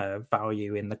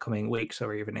value in the coming weeks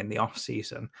or even in the off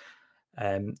season,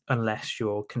 unless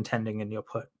you're contending and you're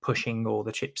pushing all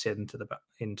the chips into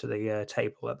the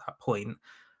table at that point,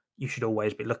 you should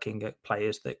always be looking at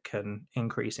players that can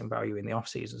increase in value in the off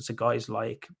season. So guys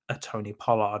like a Tony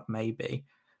Pollard, maybe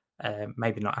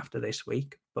not after this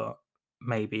week, but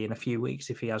maybe in a few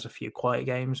weeks if he has a few quiet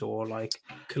games, or like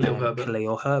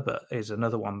Khalil Herbert is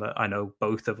another one that I know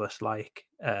both of us like.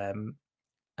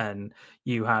 And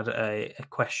you had a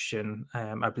question,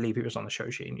 I believe it was on the show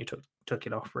sheet, and you took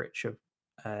it off, Rich, of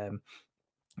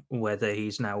whether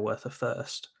he's now worth a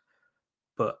first.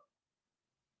 But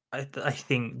I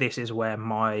think this is where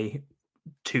my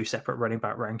two separate running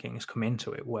back rankings come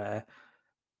into it, where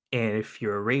if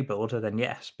you're a rebuilder, then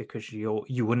yes, because you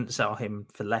wouldn't sell him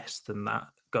for less than that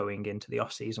going into the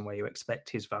offseason where you expect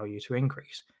his value to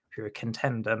increase. If you're a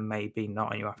contender, maybe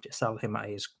not, and you have to sell him at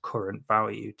his current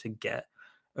value to get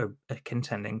a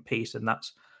contending piece. And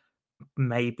that's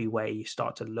maybe where you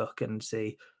start to look and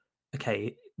see,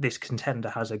 okay, this contender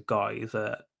has a guy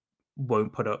that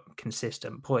won't put up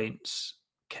consistent points.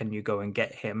 Can you go and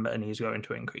get him? And he's going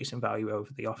to increase in value over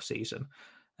the offseason.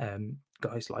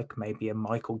 Guys like maybe a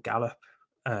Michael Gallup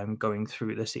going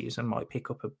through the season might pick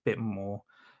up a bit more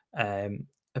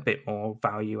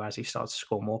value as he starts to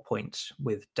score more points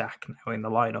with Dak now in the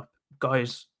lineup.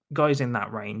 Guys in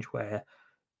that range where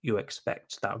you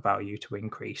expect that value to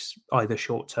increase either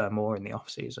short term or in the off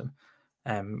season.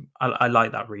 I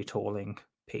like that retooling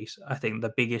piece. I think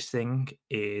the biggest thing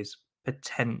is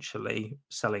potentially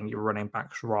selling your running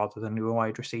backs rather than your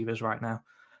wide receivers right now.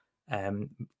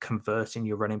 Converting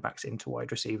your running backs into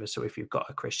wide receivers. So if you've got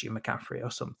a Christian McCaffrey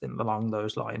or something along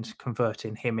those lines,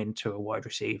 converting him into a wide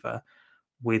receiver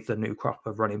with the new crop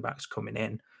of running backs coming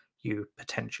in, you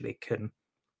potentially can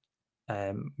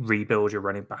rebuild your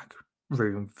running back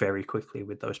room very quickly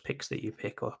with those picks that you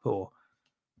pick up, or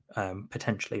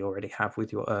potentially already have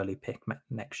with your early pick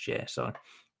next year. So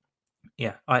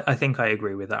yeah, I think I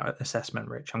agree with that assessment,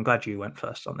 Rich. I'm glad you went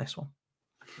first on this one.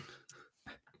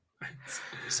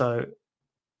 So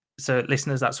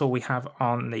listeners, that's all we have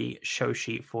on the show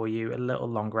sheet for you. A little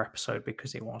longer episode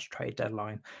because it was trade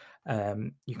deadline.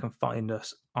 You can find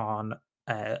us on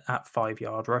at 5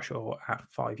 Yard Rush or at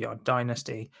 5 Yard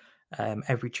Dynasty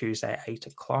every Tuesday at 8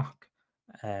 o'clock.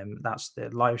 That's the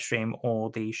live stream, or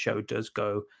the show does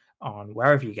go on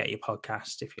wherever you get your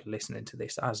podcast if you're listening to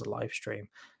this as a live stream.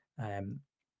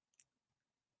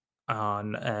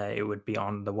 It would be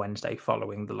on the Wednesday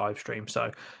following the live stream.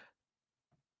 So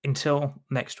until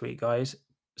next week, guys,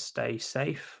 stay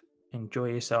safe, enjoy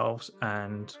yourselves,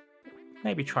 and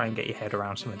maybe try and get your head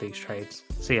around some of these trades.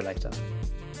 See you later.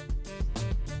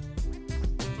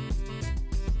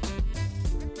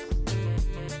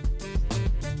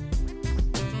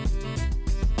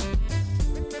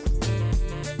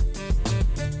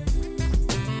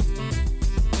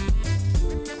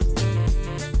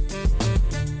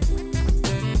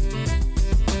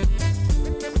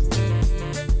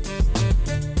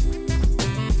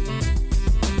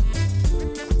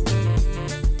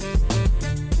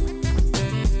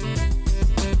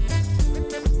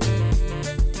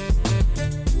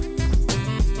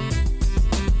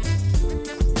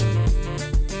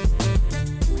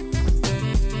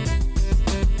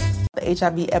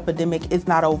 HIV epidemic is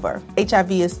not over.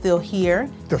 HIV is still here.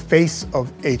 The face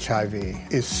of HIV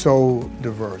is so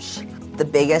diverse. The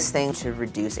biggest thing to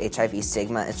reduce HIV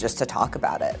stigma is just to talk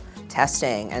about it.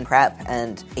 Testing and PrEP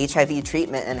and HIV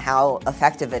treatment and how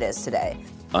effective it is today.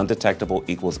 Undetectable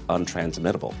equals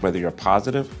untransmittable. Whether you're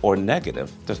positive or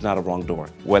negative, there's not a wrong door.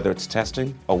 Whether it's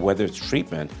testing or whether it's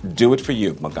treatment, do it for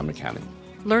you, Montgomery County.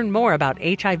 Learn more about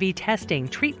HIV testing,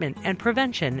 treatment, and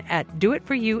prevention at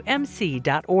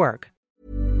doitforyoumc.org.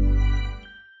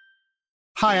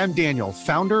 Hi, I'm Daniel,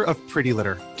 founder of Pretty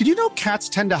Litter. Did you know cats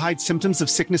tend to hide symptoms of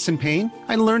sickness and pain?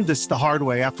 I learned this the hard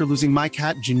way after losing my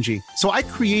cat, Gingy. So I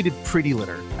created Pretty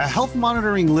Litter, a health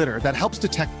monitoring litter that helps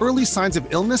detect early signs of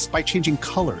illness by changing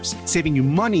colors, saving you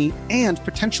money and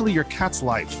potentially your cat's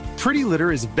life. Pretty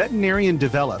Litter is veterinarian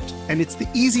developed, and it's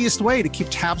the easiest way to keep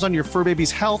tabs on your fur baby's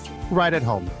health right at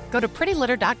home. Go to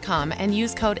prettylitter.com and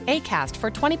use code ACAST for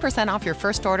 20% off your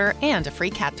first order and a free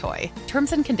cat toy.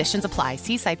 Terms and conditions apply.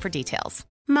 See site for details.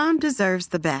 Mom deserves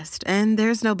the best, and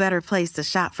there's no better place to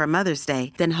shop for Mother's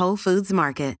Day than Whole Foods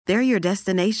Market. They're your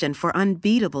destination for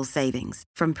unbeatable savings,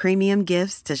 from premium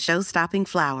gifts to show-stopping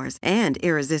flowers and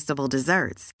irresistible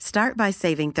desserts. Start by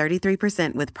saving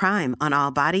 33% with Prime on all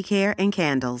body care and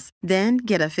candles. Then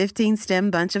get a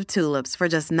 15-stem bunch of tulips for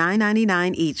just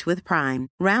 $9.99 each with Prime.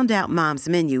 Round out Mom's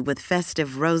menu with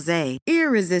festive rosé,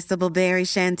 irresistible berry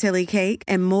chantilly cake,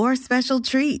 and more special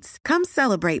treats. Come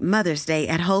celebrate Mother's Day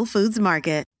at Whole Foods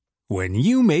Market. When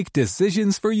you make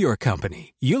decisions for your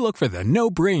company, you look for the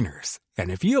no-brainers.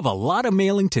 And if you have a lot of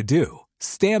mailing to do,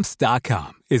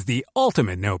 Stamps.com is the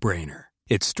ultimate no-brainer.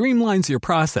 It streamlines your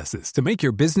processes to make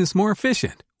your business more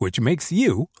efficient, which makes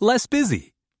you less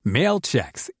busy. Mail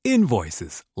checks,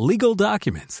 invoices, legal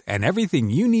documents, and everything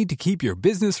you need to keep your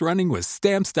business running with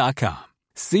Stamps.com.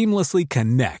 Seamlessly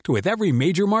connect with every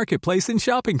major marketplace and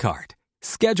shopping cart.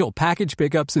 Schedule package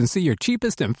pickups and see your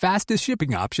cheapest and fastest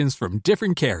shipping options from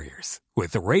different carriers,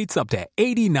 with rates up to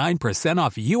 89%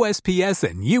 off USPS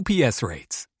and UPS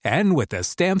rates. And with the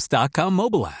Stamps.com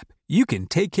mobile app, you can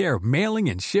take care of mailing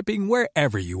and shipping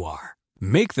wherever you are.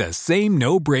 Make the same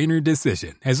no-brainer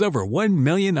decision as over 1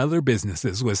 million other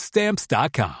businesses with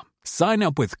Stamps.com. Sign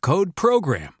up with code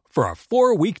PROGRAM for a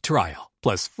 4-week trial,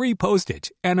 plus free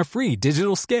postage and a free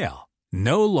digital scale.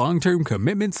 No long-term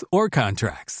commitments or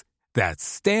contracts. That's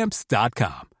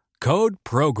Stamps.com. Code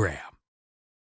PROGRAM.